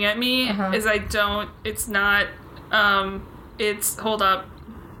screaming at me. Hold up.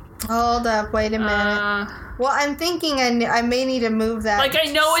 Wait a minute. Well, I'm thinking I may need to move that. Like, I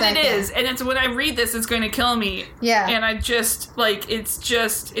know what it is, and it's when I read this, it's going to kill me. Yeah. And I just,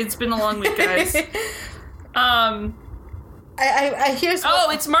 it's been a long week, guys. It's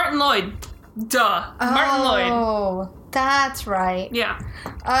Martin Lloyd. Duh. Martin Lloyd. Oh, that's right. Yeah.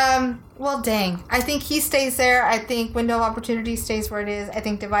 Well, dang. I think he stays there. I think Window of Opportunity stays where it is. I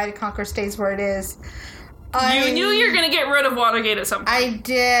think Divide and Conquer stays where it is. You knew you were going to get rid of Watergate at some point. I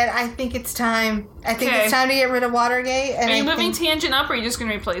did. I think it's time. It's time to get rid of Watergate. And are you moving Tangent up, or are you just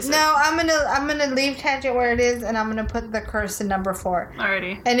going to replace it? No, I'm gonna leave Tangent where it is, and I'm gonna put The Curse in number 4.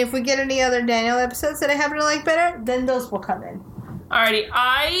 Alrighty. And if we get any other Daniel episodes that I happen to like better, then those will come in. Alrighty.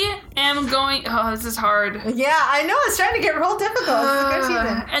 I am going... Oh, this is hard. Yeah, I know. It's starting to get real difficult. It's a good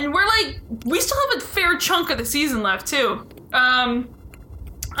season. And we still have a fair chunk of the season left, too. I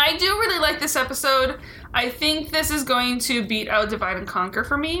do really like this episode. I think this is going to beat out Divide and Conquer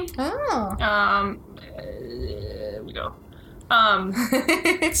for me. Oh. Here we go.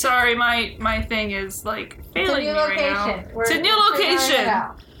 Sorry, my thing is like failing me right now. It's a new figuring it location.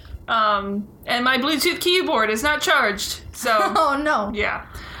 out. And my Bluetooth keyboard is not charged. So Oh no. yeah.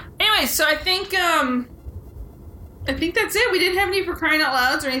 Anyway, so I think that's it. We didn't have any For Crying Out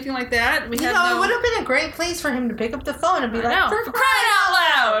Louds or anything like that. We had it would have been a great place for him to pick up the phone and be like, For Crying Out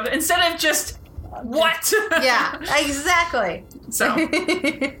Loud, instead of just what? Yeah, exactly. So,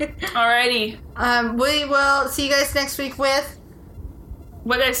 alrighty. We will see you guys next week with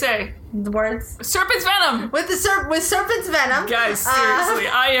What did I say? the words Serpent's Venom. with Serpent's Venom. Guys, seriously,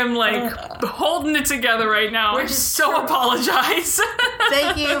 I am like holding it together right now. I just so apologize.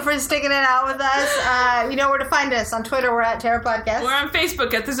 Thank you for sticking it out with us. You know where to find us. On Twitter, we're at Terra Podcast. We're on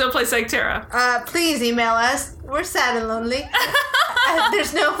Facebook at There's No Place Like Terra. Please email us. We're sad and lonely.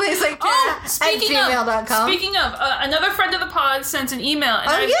 There's no place like Terra at gmail.com. Speaking of, another friend of the pod sent an email, and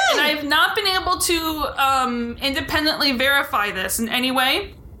I've not been able to independently verify this in any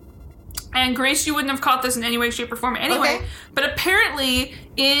way. And Grace, you wouldn't have caught this in any way, shape, or form anyway. Okay. But apparently,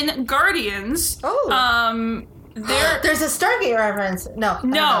 in Guardians, there's a Stargate reference. No.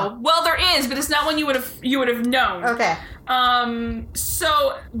 Well, there is, but it's not one you would have known. Okay.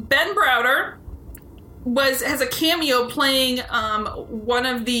 So Ben Browder has a cameo playing one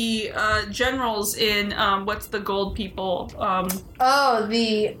of the generals in what's the Gold People?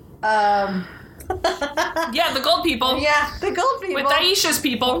 Yeah, the Gold People. Yeah, the Gold People. With Aisha's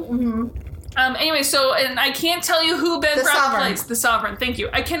people. Mm-hmm. Anyway, and I can't tell you who Ben Browder plays. The Sovereign, thank you.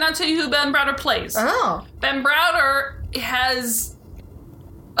 I cannot tell you who Ben Browder plays. Oh. Ben Browder has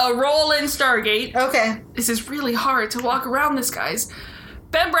a role in Stargate. Okay. This is really hard to walk around this, guys.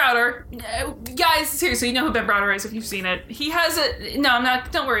 Ben Browder, guys, seriously, you know who Ben Browder is if you've seen it. He has I'm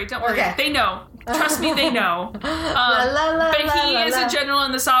not, don't worry. Okay. They know. Trust me, they know. But he is a general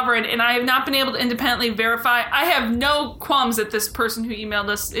in the Sovereign, and I have not been able to independently verify. I have no qualms that this person who emailed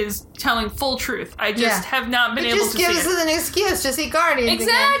us is telling full truth. I just have not been able to see it. It just gives us an excuse to see Guardians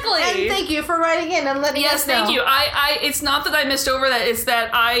Exactly. again. And thank you for writing in and letting us know. Yes, thank you. It's not that I missed over that. It's that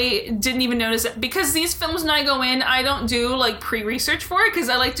I didn't even notice it. Because these films, when I go in, I don't do, like, pre-research for it, because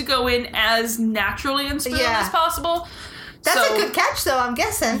I like to go in as naturally inspired as possible. That's a good catch, though, I'm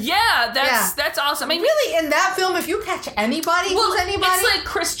guessing. Yeah, that's awesome. I mean, really, in that film, if you catch anybody who's anybody... It's like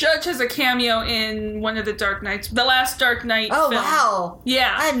Chris Judge has a cameo in one of the Dark Knights, the last Dark Knight film. Wow.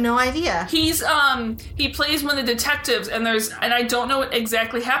 Yeah. I had no idea. He's, he plays one of the detectives, and I don't know what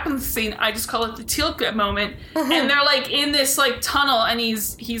exactly happens in the scene, I just call it the Teal'c moment, and they're, like, in this, like, tunnel, and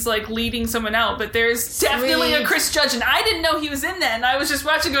he's like, leading someone out, but there's definitely a Chris Judge, and I didn't know he was in that, and I was just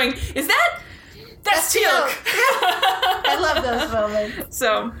watching going, That's Teal'c. I love those moments.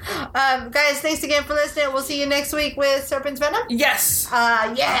 So, guys, thanks again for listening. We'll see you next week with Serpent's Venom. Yes.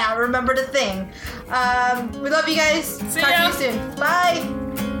 Remember the thing. We love you guys. See Talk ya. to you soon. Bye.